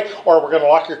right away, or we're going to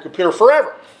lock your computer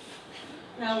forever.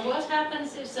 Now, what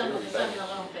happens if someone's not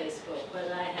on Facebook, but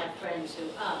I have friends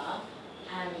who are,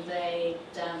 and they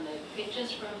download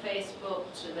pictures from Facebook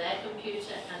to their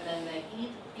computer, and then they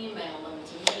email them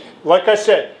to me? Like I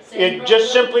said, Same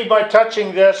just problem? simply by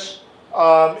touching this,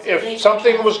 if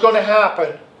something was going to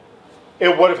happen,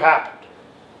 it would have happened.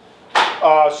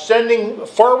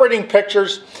 Forwarding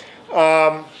pictures,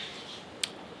 the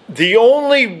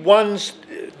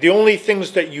only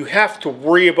things that you have to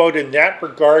worry about in that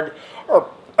regard are,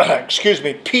 excuse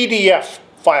me, PDF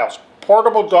files,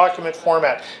 portable document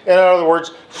format. In other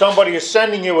words, somebody is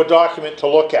sending you a document to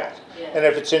look at. Yeah. And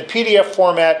if it's in PDF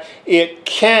format, it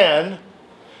can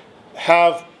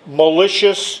have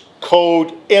malicious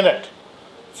code in it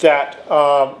that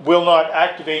will not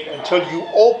activate until you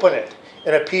open it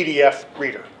in a PDF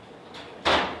reader.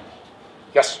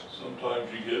 Yes. Sometimes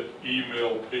you get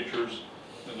email pictures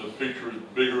and the picture is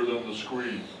bigger than the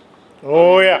screen.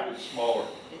 Oh, yeah. It's smaller.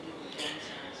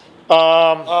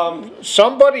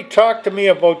 Somebody talked to me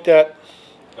about that.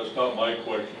 That's not my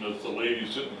question, it's the lady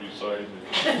sitting beside me.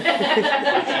 But she's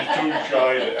too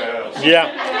shy to ask. Yeah.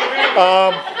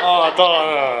 Oh,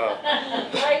 Donna.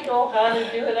 I know how to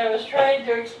do it. I was trying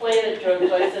to explain it to him,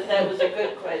 so I said that was a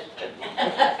good question.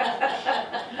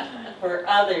 For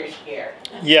others here.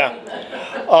 Yeah.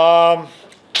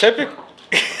 Typical.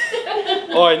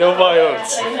 Oh, I know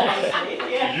violence. Did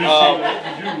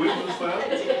you witness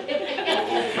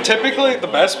that? Typically, the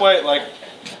best way, like,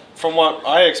 from what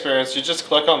I experienced, you just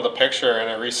click on the picture and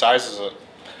it resizes it.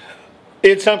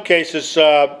 In some cases,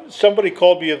 somebody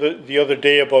called me the other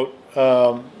day about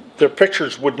their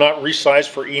pictures would not resize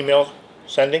for email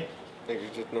sending, I think you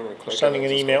just normally click sending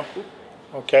on an it, email. just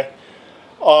Okay.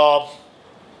 go,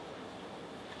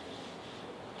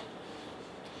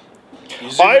 you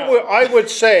zoom out. I would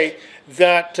say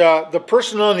that the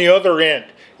person on the other end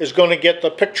is going to get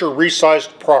the picture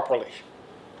resized properly.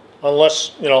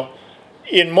 Unless, you know,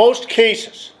 in most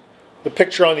cases, the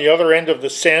picture on the other end of the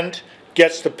send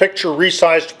gets the picture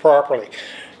resized properly.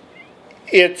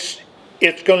 It's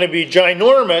going to be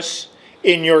ginormous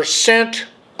in your sent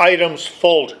items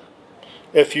folder.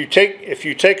 If you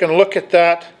take a look at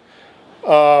that,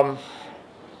 Bob,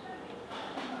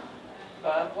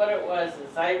 what it was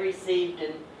is I received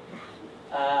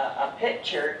a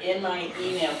picture in my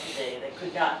email today that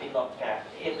could not be looked at.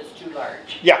 It was too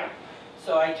large. yeah,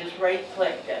 So I just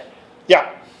right-clicked it,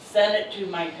 yeah, sent it to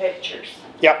my pictures,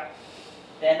 yeah.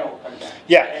 then opened it.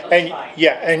 Yeah, It was and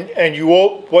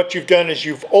fine. what you've done is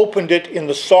you've opened it in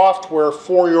the software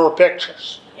for your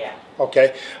pictures. Yeah.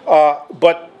 Okay,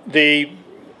 but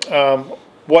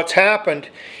what's happened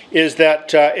is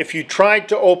that if you tried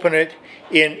to open it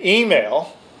in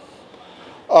email,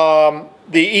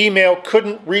 the email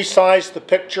couldn't resize the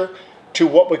picture to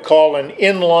what we call an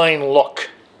inline look.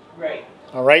 Right.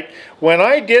 All right. When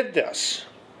I did this,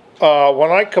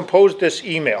 when I composed this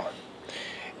email,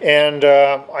 and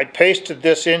I pasted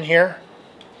this in here.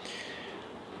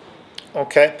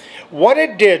 Okay. What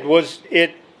it did was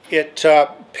it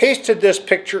pasted this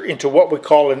picture into what we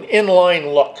call an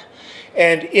inline look,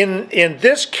 and in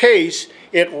this case,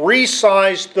 it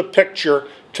resized the picture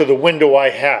to the window I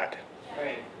had.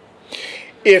 Right.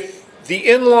 If the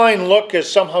inline look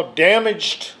is somehow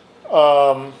damaged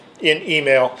in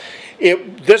email,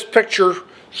 this picture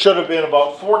should have been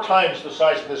about 4 times the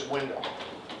size of this window.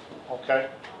 Okay,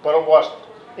 but it wasn't.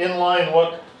 Inline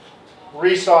look,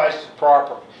 resized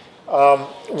properly.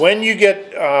 When you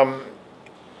get,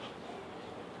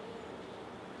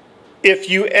 if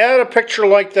you add a picture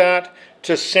like that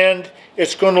to send,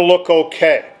 it's going to look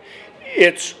okay.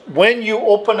 It's when you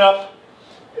open up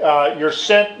your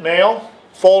sent mail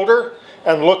folder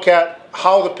and look at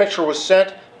how the picture was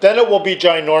sent, then it will be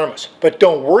ginormous. But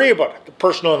don't worry about it. The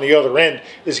person on the other end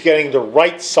is getting the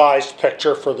right sized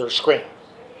picture for their screen.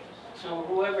 So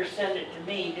whoever sent it to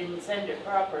me didn't send it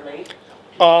properly.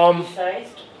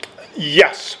 Resized?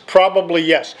 Yes, probably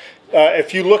yes.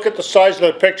 If you look at the size of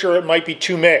the picture, it might be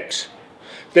 2 megs.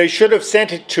 They should have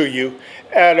sent it to you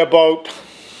at about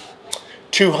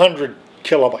 200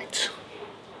 kilobytes.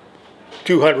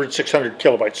 200, 600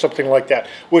 kilobytes, something like that,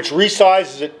 which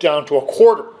resizes it down to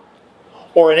 1/4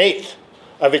 or 1/8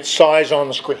 of its size on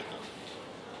the screen.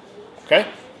 Okay?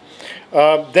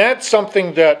 That's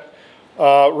something that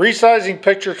resizing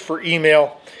pictures for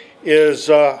email is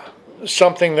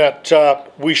something that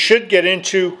we should get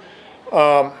into,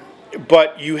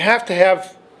 but you have to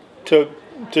have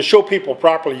to show people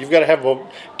properly. You've got to have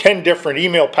 10 different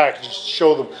email packages to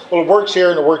show them. Well, it works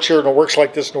here and it works here and it works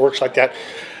like this and it works like that.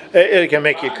 It can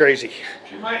make you crazy.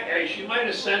 She might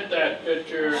have sent that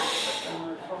picture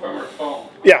from her phone.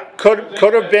 Yeah, could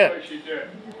have been. That's what she did.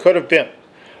 Could have been.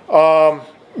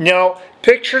 Now,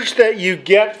 pictures that you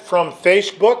get from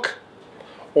Facebook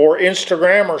or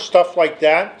Instagram or stuff like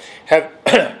that have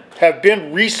have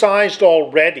been resized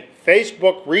already.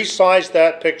 Facebook resized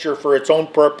that picture for its own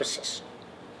purposes.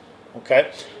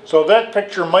 Okay, so that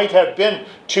picture might have been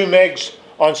 2 megs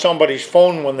on somebody's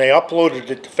phone when they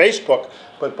uploaded it to Facebook,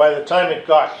 but by the time it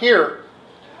got here,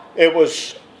 it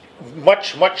was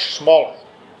much, much smaller.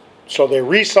 So they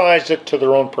resized it to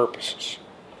their own purposes.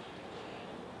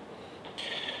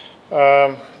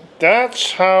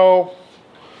 That's how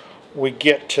we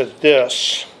get to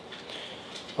this.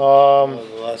 The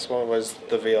last one was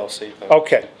the VLC thing.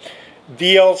 Okay,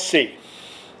 VLC.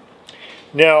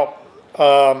 Now,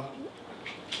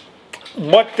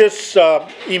 what this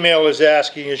email is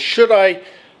asking is, should I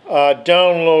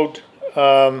download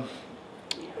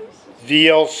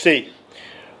VLC.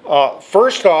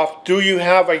 First off, do you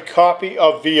have a copy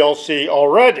of VLC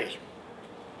already?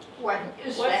 What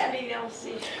is What's that?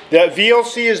 VLC? That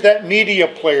VLC is that media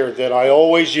player that I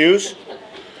always use.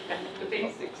 The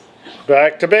basics.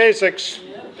 Back to basics.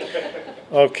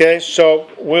 Okay, so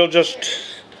we'll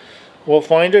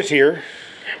find it here.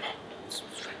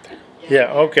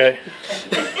 Yeah, okay.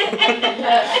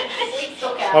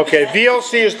 Okay,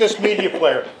 VLC is this media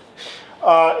player.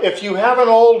 If you have an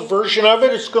old version of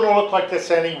it, it's going to look like this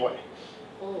anyway.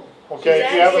 Okay,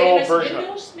 if you have an old version of it.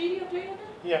 Windows Media Player?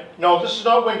 Yeah, no, this is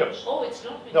not Windows. Oh, it's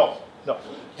not Windows. No, no.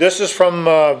 This is from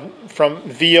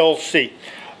VLC.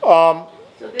 So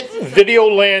this is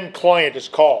Videoland Client is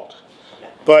called.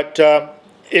 But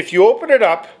if you open it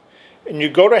up and you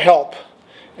go to Help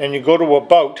and you go to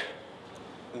About,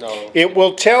 No. it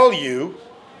will tell you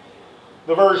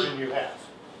the version you have.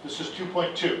 This is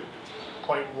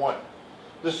 2.2.1.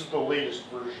 This is the latest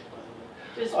version.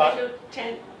 Does Windows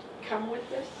 10 come with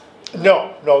this?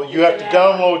 No, no, you have to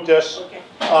download this. Okay.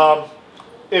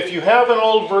 If you have an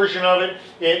old version of it,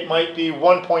 it might be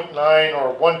 1.9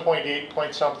 or 1.8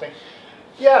 point something.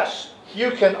 Yes,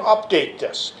 you can update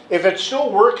this. If it's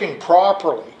still working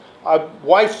properly,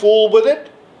 why fool with it?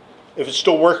 If it's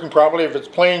still working properly, if it's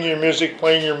playing your music,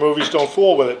 playing your movies, don't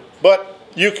fool with it. But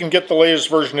you can get the latest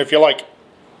version if you like.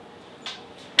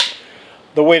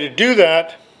 The way to do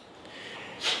that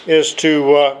is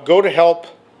to go to Help,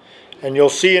 and you'll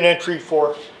see an entry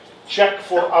for check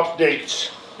for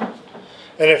updates.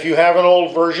 And if you have an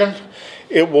old version,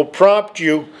 it will prompt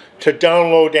you to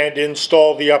download and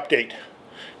install the update.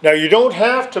 Now you don't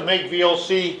have to make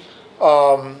VLC,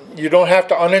 you don't have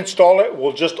to uninstall it.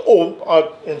 We'll just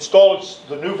install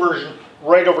the new version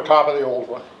right over top of the old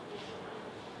one.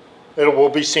 It will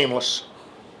be seamless.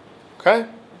 Okay?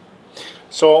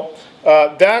 So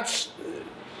that's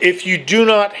if you do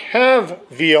not have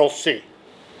VLC.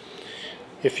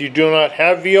 If you do not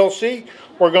have VLC,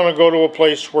 we're going to go to a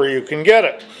place where you can get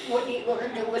it. What are you going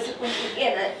to do with it when you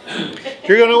get it?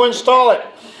 You're going to install it.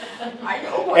 I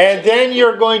know what. And then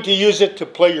you're going to use it to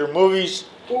play your movies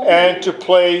and to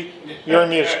play your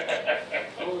music.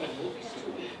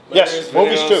 Yes,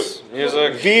 movies too.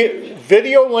 Music.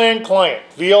 Videoland Client,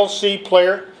 VLC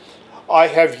player. I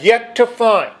have yet to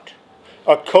find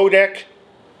a codec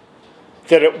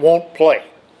that it won't play.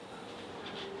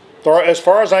 As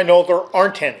far as I know, there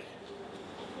aren't any.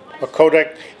 A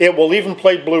codec, it will even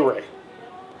play Blu-ray.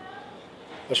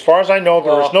 As far as I know,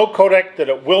 there is no codec that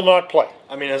it will not play.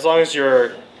 I mean, as long as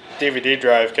your DVD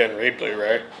drive can read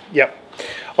Blu-ray. Yep.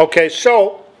 Okay,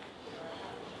 so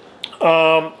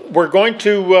we're going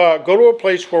to go to a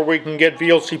place where we can get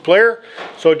VLC player.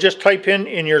 So just type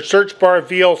in your search bar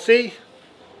VLC,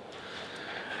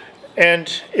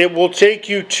 and it will take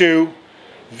you to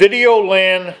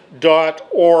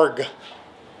videoland.org.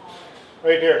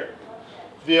 Right here,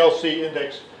 VLC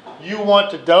index. You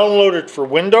want to download it for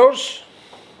Windows,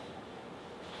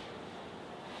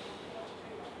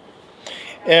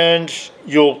 and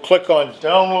you'll click on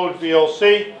download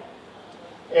VLC,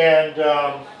 and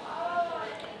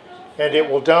it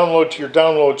will download to your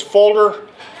downloads folder.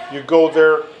 You go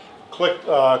there,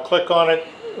 click on it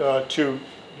to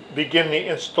begin the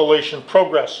installation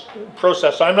process.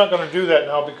 I'm not going to do that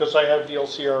now because I have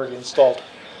VLC already installed.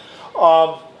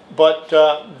 But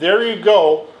there you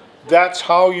go. That's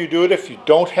how you do it. If you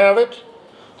don't have it,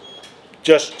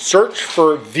 just search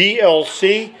for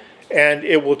VLC, and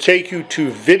it will take you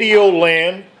to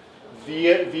Videoland,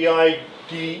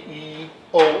 videolan.org.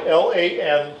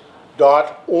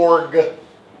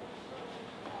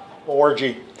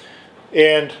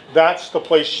 And that's the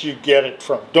place you get it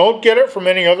from. Don't get it from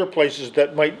any other places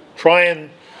that might try and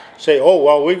say, oh,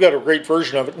 well, we've got a great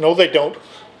version of it. No, they don't.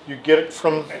 You get it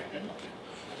from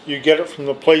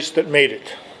the place that made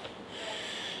it.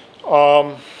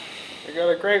 We got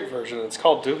a great version. It's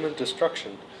called Doom and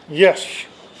Destruction. Yes,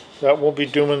 that will be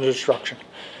Doom and Destruction.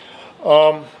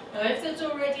 Now, if there's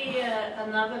already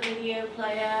another video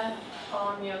player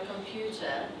on your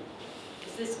computer,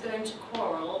 is this going to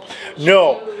quarrel?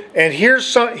 No, and here's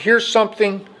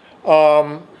something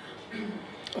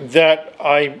that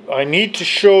I need to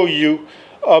show you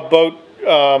about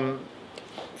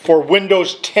for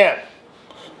Windows 10.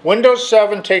 Windows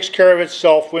 7 takes care of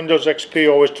itself. Windows XP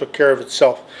always took care of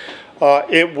itself.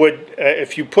 It would,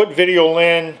 if you put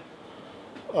Videoland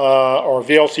or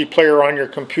VLC player on your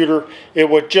computer, it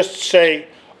would just say,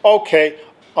 okay,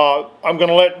 I'm going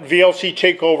to let VLC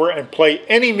take over and play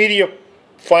any media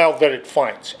file that it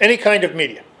finds. Any kind of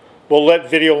media. We'll let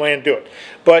Videoland do it.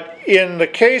 But in the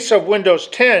case of Windows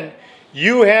 10,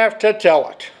 you have to tell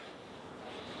it.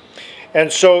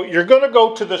 And so you're going to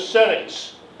go to the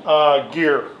settings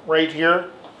gear right here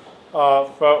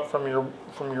from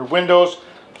your Windows.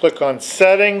 Click on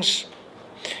settings.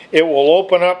 It will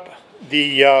open up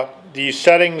the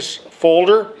settings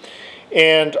folder,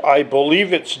 and I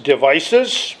believe it's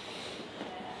devices.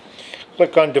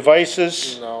 Click on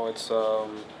devices. No, it's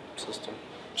system.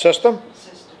 System?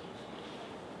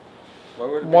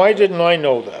 Why didn't I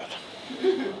know that?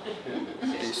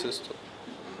 The system.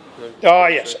 Ah,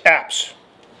 yes, apps.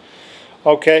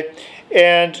 Okay,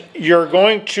 and you're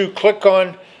going to click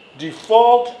on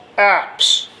default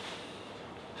apps.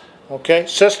 Okay,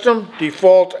 system,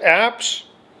 default apps.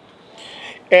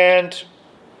 And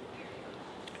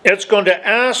it's going to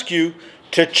ask you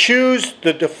to choose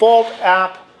the default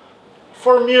app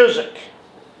for music.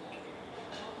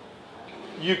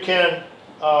 You can,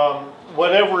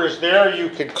 whatever is there, you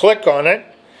can click on it,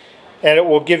 and it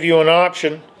will give you an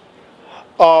option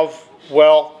of,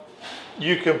 well,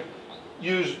 you can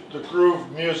use the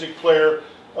Groove Music Player,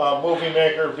 Movie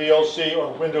Maker, VLC,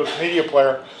 or Windows Media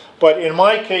Player. But in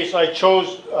my case, I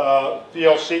chose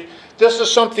VLC. This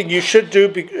is something you should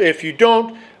do. If you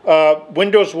don't,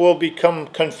 Windows will become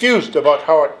confused about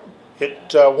how it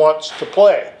wants to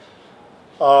play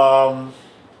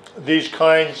these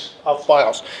kinds of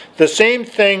files. The same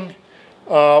thing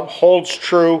holds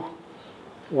true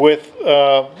with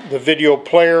the video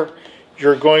player.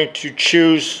 You're going to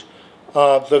choose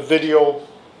the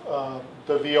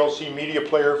VLC media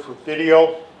player for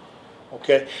video.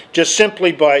 Okay, just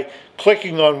simply by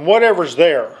clicking on whatever's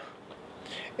there,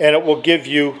 and it will give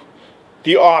you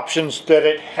the options that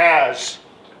it has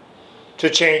to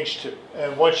change to.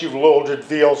 And once you've loaded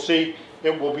VLC,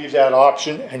 it will be that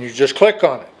option, and you just click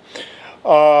on it.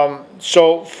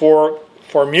 So for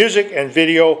music and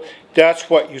video, that's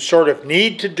what you sort of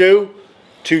need to do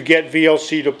to get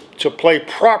VLC to play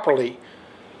properly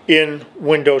in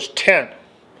Windows 10.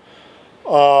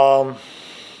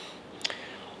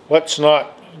 Let's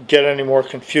not get any more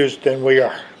confused than we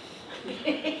are.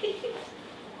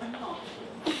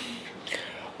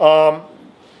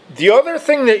 The other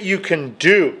thing that you can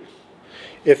do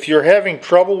if you're having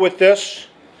trouble with this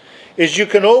is you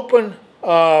can open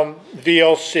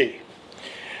VLC.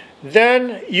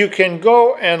 Then you can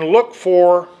go and look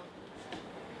for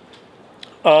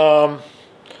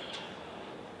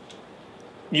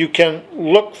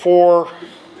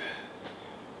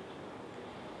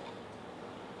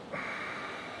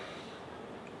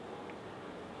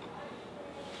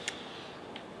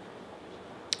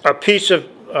a piece of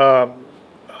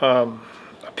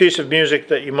music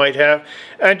that you might have,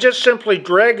 and just simply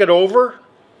drag it over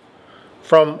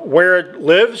from where it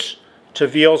lives to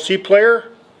VLC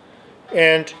player,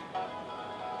 and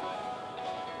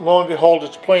lo and behold,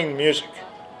 it's playing the music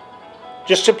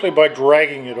just simply by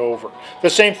dragging it over. The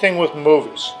same thing with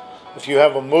movies. If you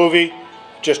have a movie,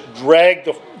 just drag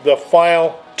the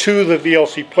file to the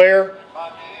VLC player,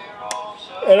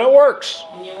 and it works.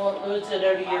 And you won't lose it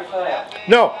out of your file.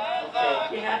 No,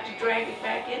 Okay. You have to drag it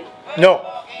back in? no,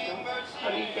 How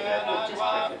do you get out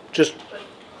of it? Just click it?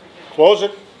 just close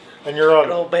it, and you're on.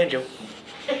 Oh, banjo.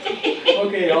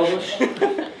 Okay, Elvis.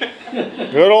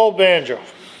 Good old banjo.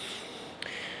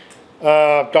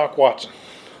 Doc Watson.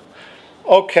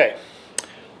 Okay.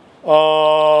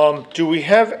 Do we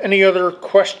have any other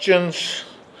questions?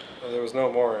 There was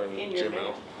no more in In your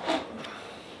Gmail.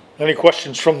 Any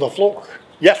questions from the floor?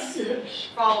 Yes.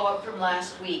 Follow up from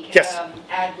last week. Yes.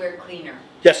 Adware Cleaner.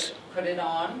 Yes. Put it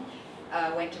on,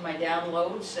 went to my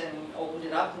downloads and opened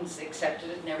it up and accepted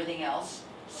it and everything else.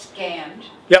 Scanned.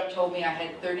 Yep. Told me I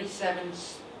had 37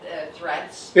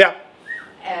 threats. Yeah.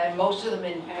 And most of them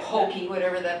in pokey,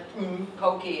 whatever that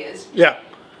pokey is. Yeah.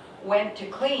 Went to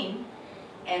clean,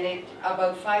 and it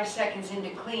about 5 seconds into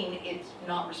clean, it's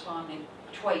not responding.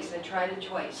 Twice. I tried it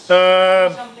twice.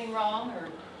 Something wrong or?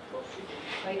 Okay.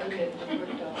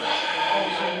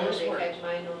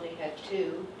 Mine only had 2,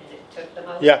 and it took them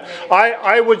out. Yeah.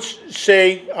 I would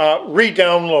say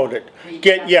re-download it.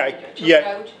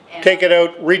 Take it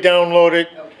out, re-download it,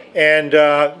 Okay. and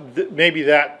maybe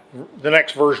the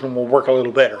next version will work a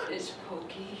little better. Is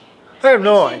pokey? I have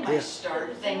no It's in my idea.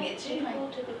 start thing. It's in my. Go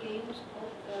to the games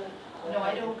of No,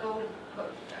 I don't go to. I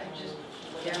just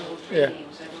download Yeah.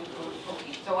 games. I don't go to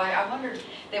pokey. So I wondered.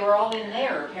 They were all in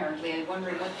there apparently. I'm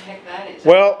wondering what the heck that is.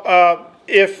 Well,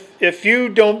 if you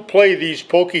don't play these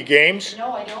pokey games,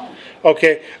 No, I don't.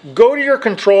 okay, go to your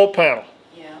control panel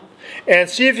Yeah. and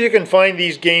see if you can find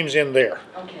these games in there.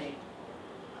 Okay.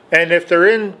 And if they're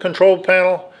in control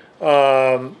panel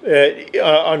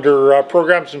under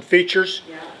programs and features,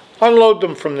 Yeah. unload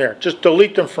them from there. Just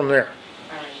delete them from there.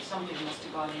 All right. Something must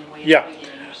have gone in way Yeah. at the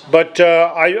beginning or something. But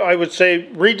I would say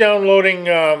re-downloading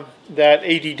that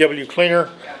ADW cleaner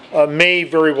may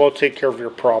very well take care of your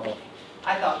problem.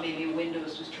 I thought maybe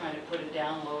Windows was trying to put a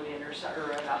download in or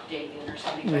an update in or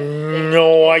something, but.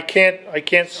 No, I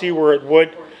can't see where it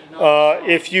would.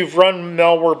 If you've run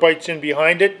Malwarebytes in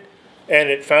behind it and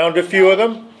it found a few of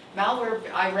them. Malware,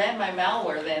 I ran my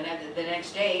malware then the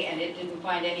next day and it didn't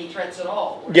find any threats at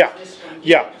all. whereas Yeah, this one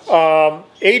yeah.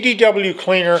 did. ADW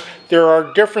cleaner, there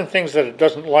are different things that it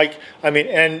doesn't like. I mean,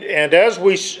 and as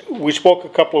we spoke a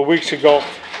couple of weeks ago,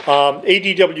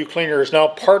 ADW cleaner is now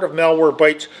part of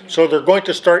Malwarebytes, so they're going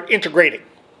to start integrating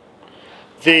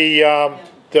the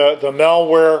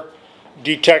malware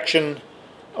detection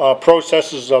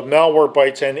processes of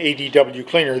Malwarebytes and ADW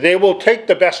cleaner. They will take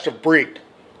the best of breed.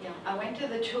 Yeah, I went to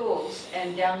the tools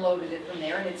and downloaded it from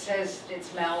there, and it says it's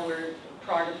malware,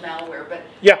 product malware, but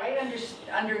Yeah. right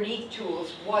underneath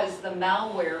tools was the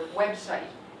malware website,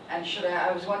 and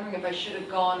I was wondering if I should have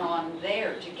gone on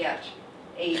there to get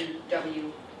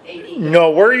ADW. No,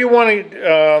 where you want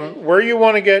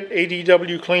to get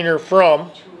ADW cleaner from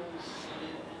Tools.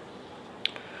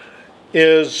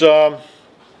 is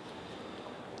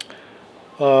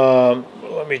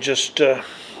let me just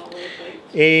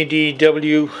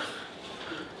ADW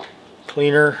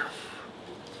cleaner.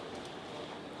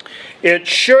 It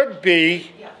should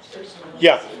be,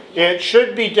 yeah, it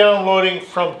should be downloading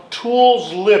from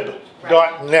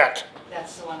toolslib.net.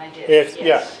 That's the one I did.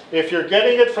 If you're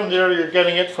getting it from there, you're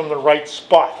getting it from the right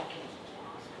spot.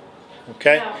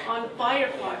 Okay? Now, on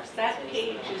Firefox, that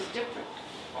page is different.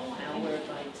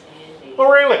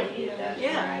 Oh, really?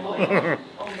 Yeah. Well,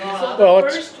 So the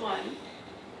it's- first one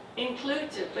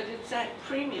includes it, but it's at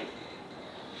premium.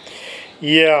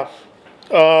 Yeah.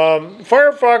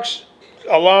 Firefox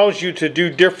allows you to do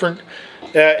different,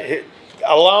 it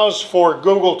allows for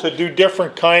Google to do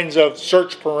different kinds of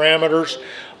search parameters.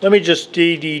 Let me just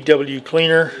ADW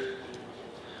cleaner.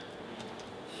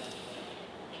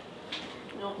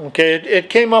 No, Okay, it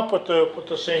came up with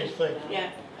the same thing. yeah.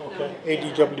 Okay,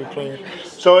 ADW cleaner.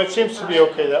 So it seems to be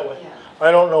okay that way.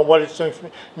 I don't know what it's doing for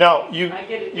me. Now,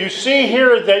 you see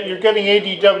here that you're getting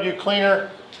ADW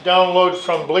cleaner download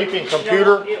from Bleeping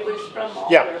Computer. No, it was from all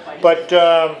Yeah, their devices. but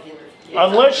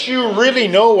unless you really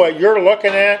know what you're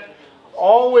looking at,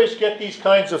 always get these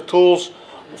kinds of tools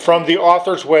from the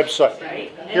author's website.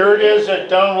 Right? Here it is at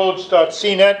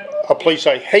downloads.cnet, a place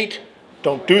I hate.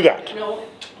 Don't do that. No,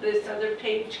 this other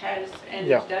page has, and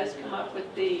Yeah. it does come up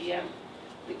with the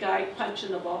guy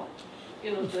punching the ball,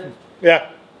 you know, Yeah,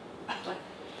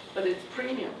 but it's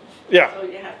premium, yeah. so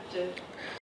you have to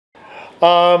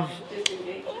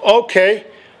disengage. Okay.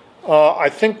 I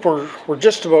think we're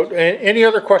just about, any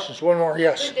other questions? One more,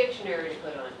 yes. Good dictionary to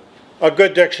put on. A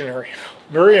good dictionary.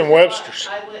 Merriam-Webster's.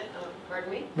 I went,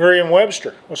 pardon me?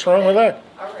 Merriam-Webster. What's wrong with that?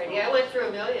 Already, I went through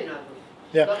a million of them.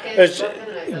 Yeah. Looking, It's, looking,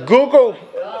 and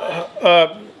I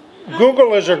thought,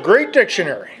 Google is a great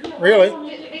dictionary, really.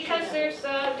 because there's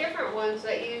different ones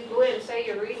that you go in, say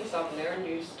you're reading something there and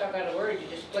you stuck on a word, you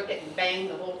just click it and bang,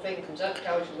 the whole thing comes up,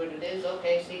 tells you what it is,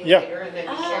 okay, see you Yeah. later, and then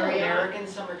you Some carry on. American,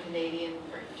 some are Canadian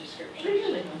descriptions.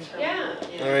 Really? Yeah. I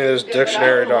mean, there's But I don't know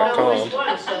dictionary.com. which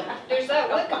one, so there's that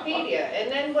Wikipedia, and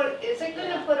then what, is it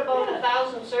gonna put about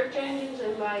 1,000 search engines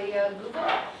in my Google?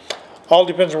 All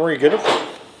depends on where you get it from.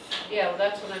 Yeah, well,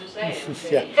 that's what I'm saying.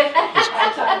 Yeah.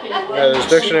 Yeah, there's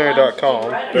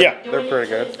dictionary.com. Yeah. They're pretty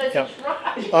good. Yeah.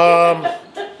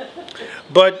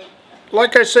 But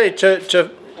like I say, to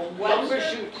Yep.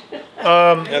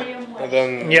 And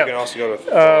then Yeah. you can also go to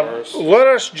Thor's. let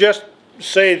us just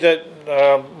say that,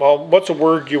 well, what's a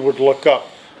word you would look up?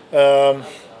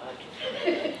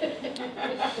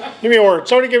 Give me a word.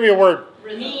 Somebody give me a word.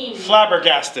 Mean.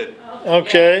 Flabbergasted.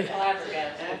 Okay.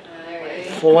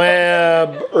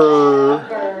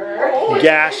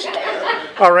 Flabbergast.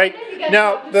 All right.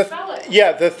 Now,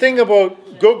 the thing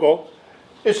about Google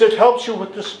is it helps you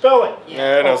with the spelling.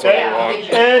 Yeah, it knows what Okay. you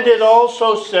want. And it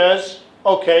also says,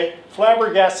 okay,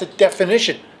 flabbergasted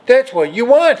definition. That's what you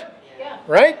want, Yeah.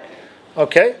 right?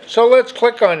 Okay, so let's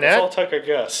click on I'll that. take a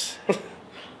guess.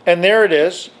 And there it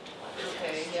is.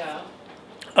 Okay,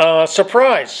 yeah.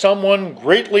 Surprise, someone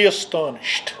greatly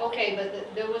astonished. Okay,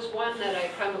 but there was one that I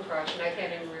come across, and I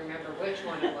can't even remember which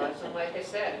one it was, and like I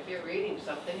said, if you're reading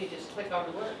something, you just click on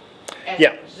the word. And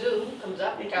Yeah. Zoom comes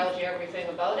up and tells you everything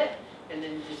about it, and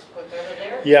then you just click over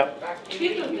there. Yeah. Back to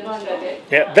People you. do that.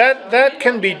 Yeah, that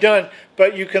can be done,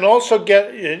 but you can also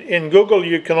get, in Google,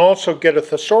 you can also get a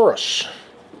thesaurus.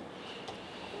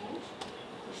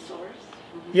 The source.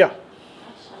 Yeah.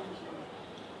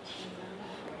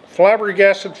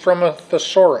 Flabbergasted from a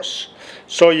thesaurus.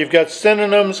 So you've got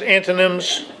synonyms,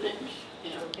 antonyms,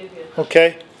 It'll give you-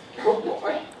 okay? Oh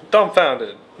boy,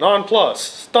 Dumbfounded,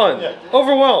 nonplussed, stunned, Yeah.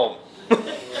 overwhelmed.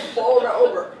 bowled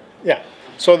over. Yeah.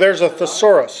 So there's a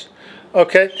thesaurus.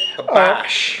 Okay.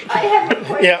 Abash. I have a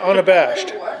question. Yeah, unabashed.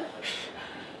 for everyone.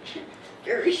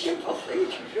 Very simple thing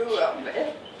to do, I'll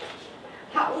bet.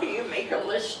 How do you make a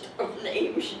list of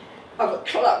names of a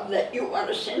club that you want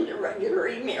to send a regular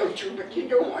email to, but you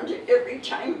don't want to every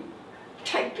time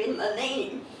type in the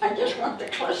name? I just want the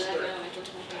cluster.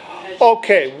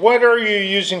 Okay, what are you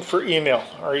using for email?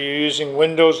 Are you using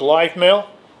Windows Live Mail?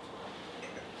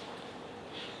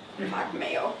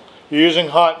 Hotmail. You're using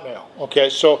Hotmail. Okay,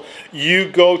 so you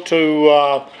go to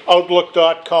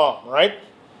Outlook.com, right?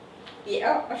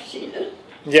 Yeah, I've seen it.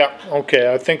 Yeah.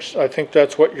 Okay, I think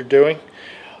that's what you're doing.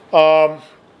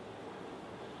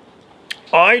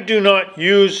 I do not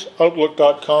use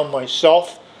Outlook.com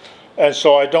myself, and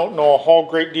so I don't know a whole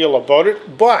great deal about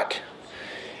it. But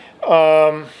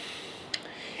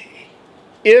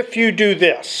if you do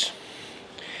this,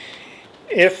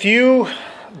 if you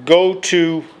go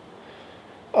to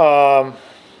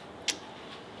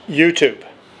YouTube,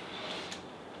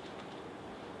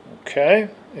 okay,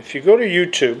 if you go to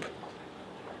YouTube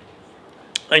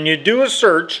and you do a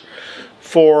search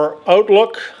for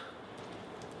Outlook,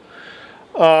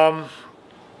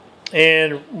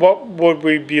 and what would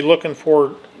we be looking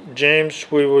for, James?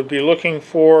 We would be looking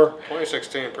for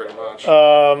 2016, pretty much.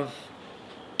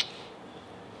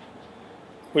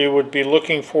 we would be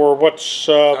looking for what's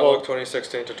Outlook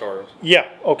 2016 tutorials. yeah,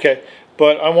 okay,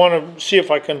 but I want to see if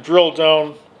I can drill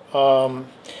down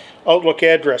Outlook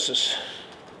addresses.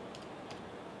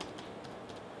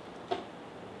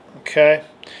 Okay,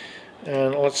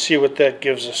 and let's see what that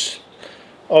gives us.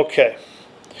 Okay.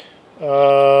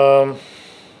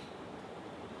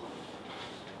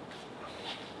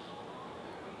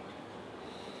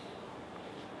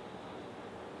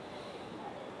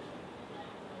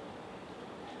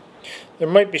 There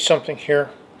might be something here.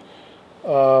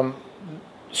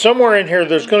 Somewhere in here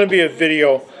there's going to be a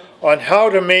video on how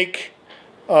to make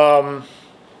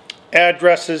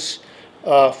addresses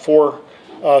for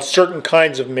certain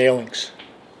kinds of mailings.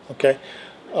 Okay.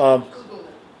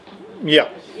 Yeah.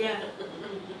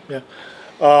 Yeah.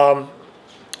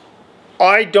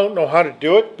 I don't know how to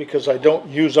do it because I don't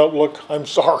use Outlook. I'm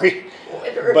sorry.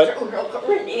 Whether But- it's Outlook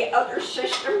or any other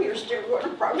system, you're still going to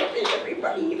probably,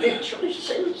 everybody eventually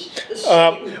sends the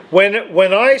same.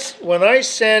 When I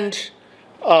send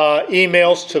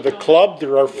emails to the club,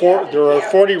 there are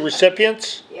 40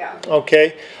 recipients. Yeah.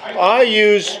 Okay, I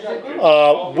use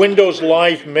Windows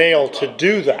Live Mail to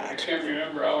do that. Can't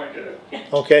remember how I did it.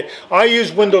 Okay, I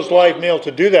use Windows Live Mail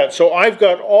to do that. So I've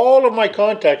got all of my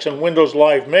contacts in Windows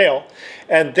Live Mail,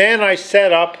 and then I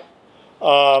set up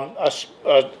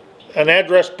an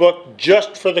address book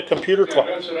just for the computer Yeah, club.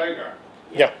 that's what I got.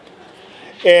 Yeah.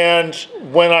 And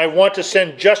when I want to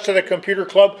send just to the computer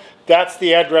club, that's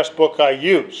the address book I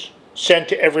use. Send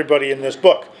to everybody in this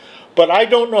book. But I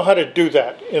don't know how to do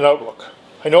that in Outlook.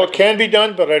 I know it can be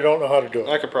done, but I don't know how to do it.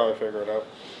 I could probably figure it out.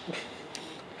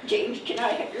 James, can I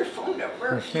have your phone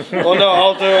number? Well, no,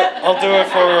 I'll do it. I'll do it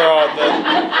for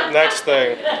the next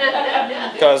thing.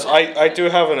 Because I do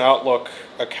have an Outlook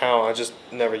account. I just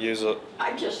never use it.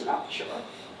 I'm just not sure.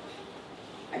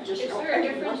 I just Is don't. there a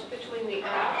difference between the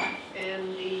app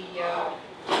and the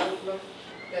Outlook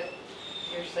that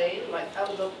you're saying, like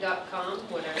Outlook.com,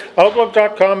 whatever?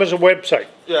 Outlook.com is a website.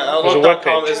 Yeah, There's a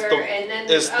Outlook.com webpage.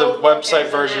 is the Outlook website as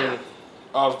an version app.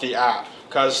 of the app.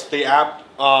 Because the app,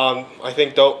 I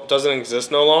think, doesn't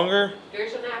exist no longer.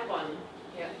 There's an app on,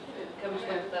 yeah, it comes with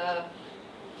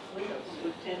Windows.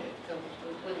 It comes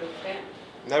with Windows 10.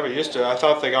 Never used to. I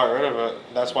thought they got rid of it.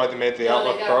 That's why they made the No,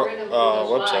 Outlook they Pro got rid of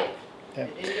Windows website. Live. Yeah.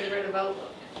 They didn't get rid of Outlook.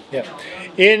 Yeah.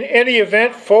 In any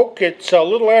event, folk, it's a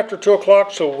little after 2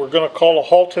 o'clock, so we're going to call a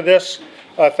halt to this.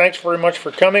 Thanks very much for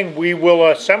coming. We will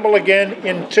assemble again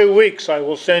in 2 weeks. I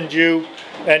will send you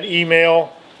an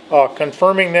email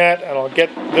confirming that, and I'll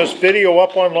get this video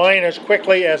up online as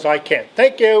quickly as I can.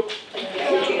 Thank you.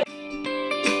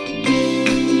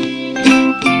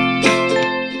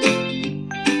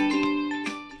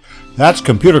 That's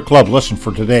Computer Club Listen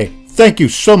for today. Thank you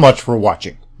so much for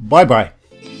watching. Bye-bye.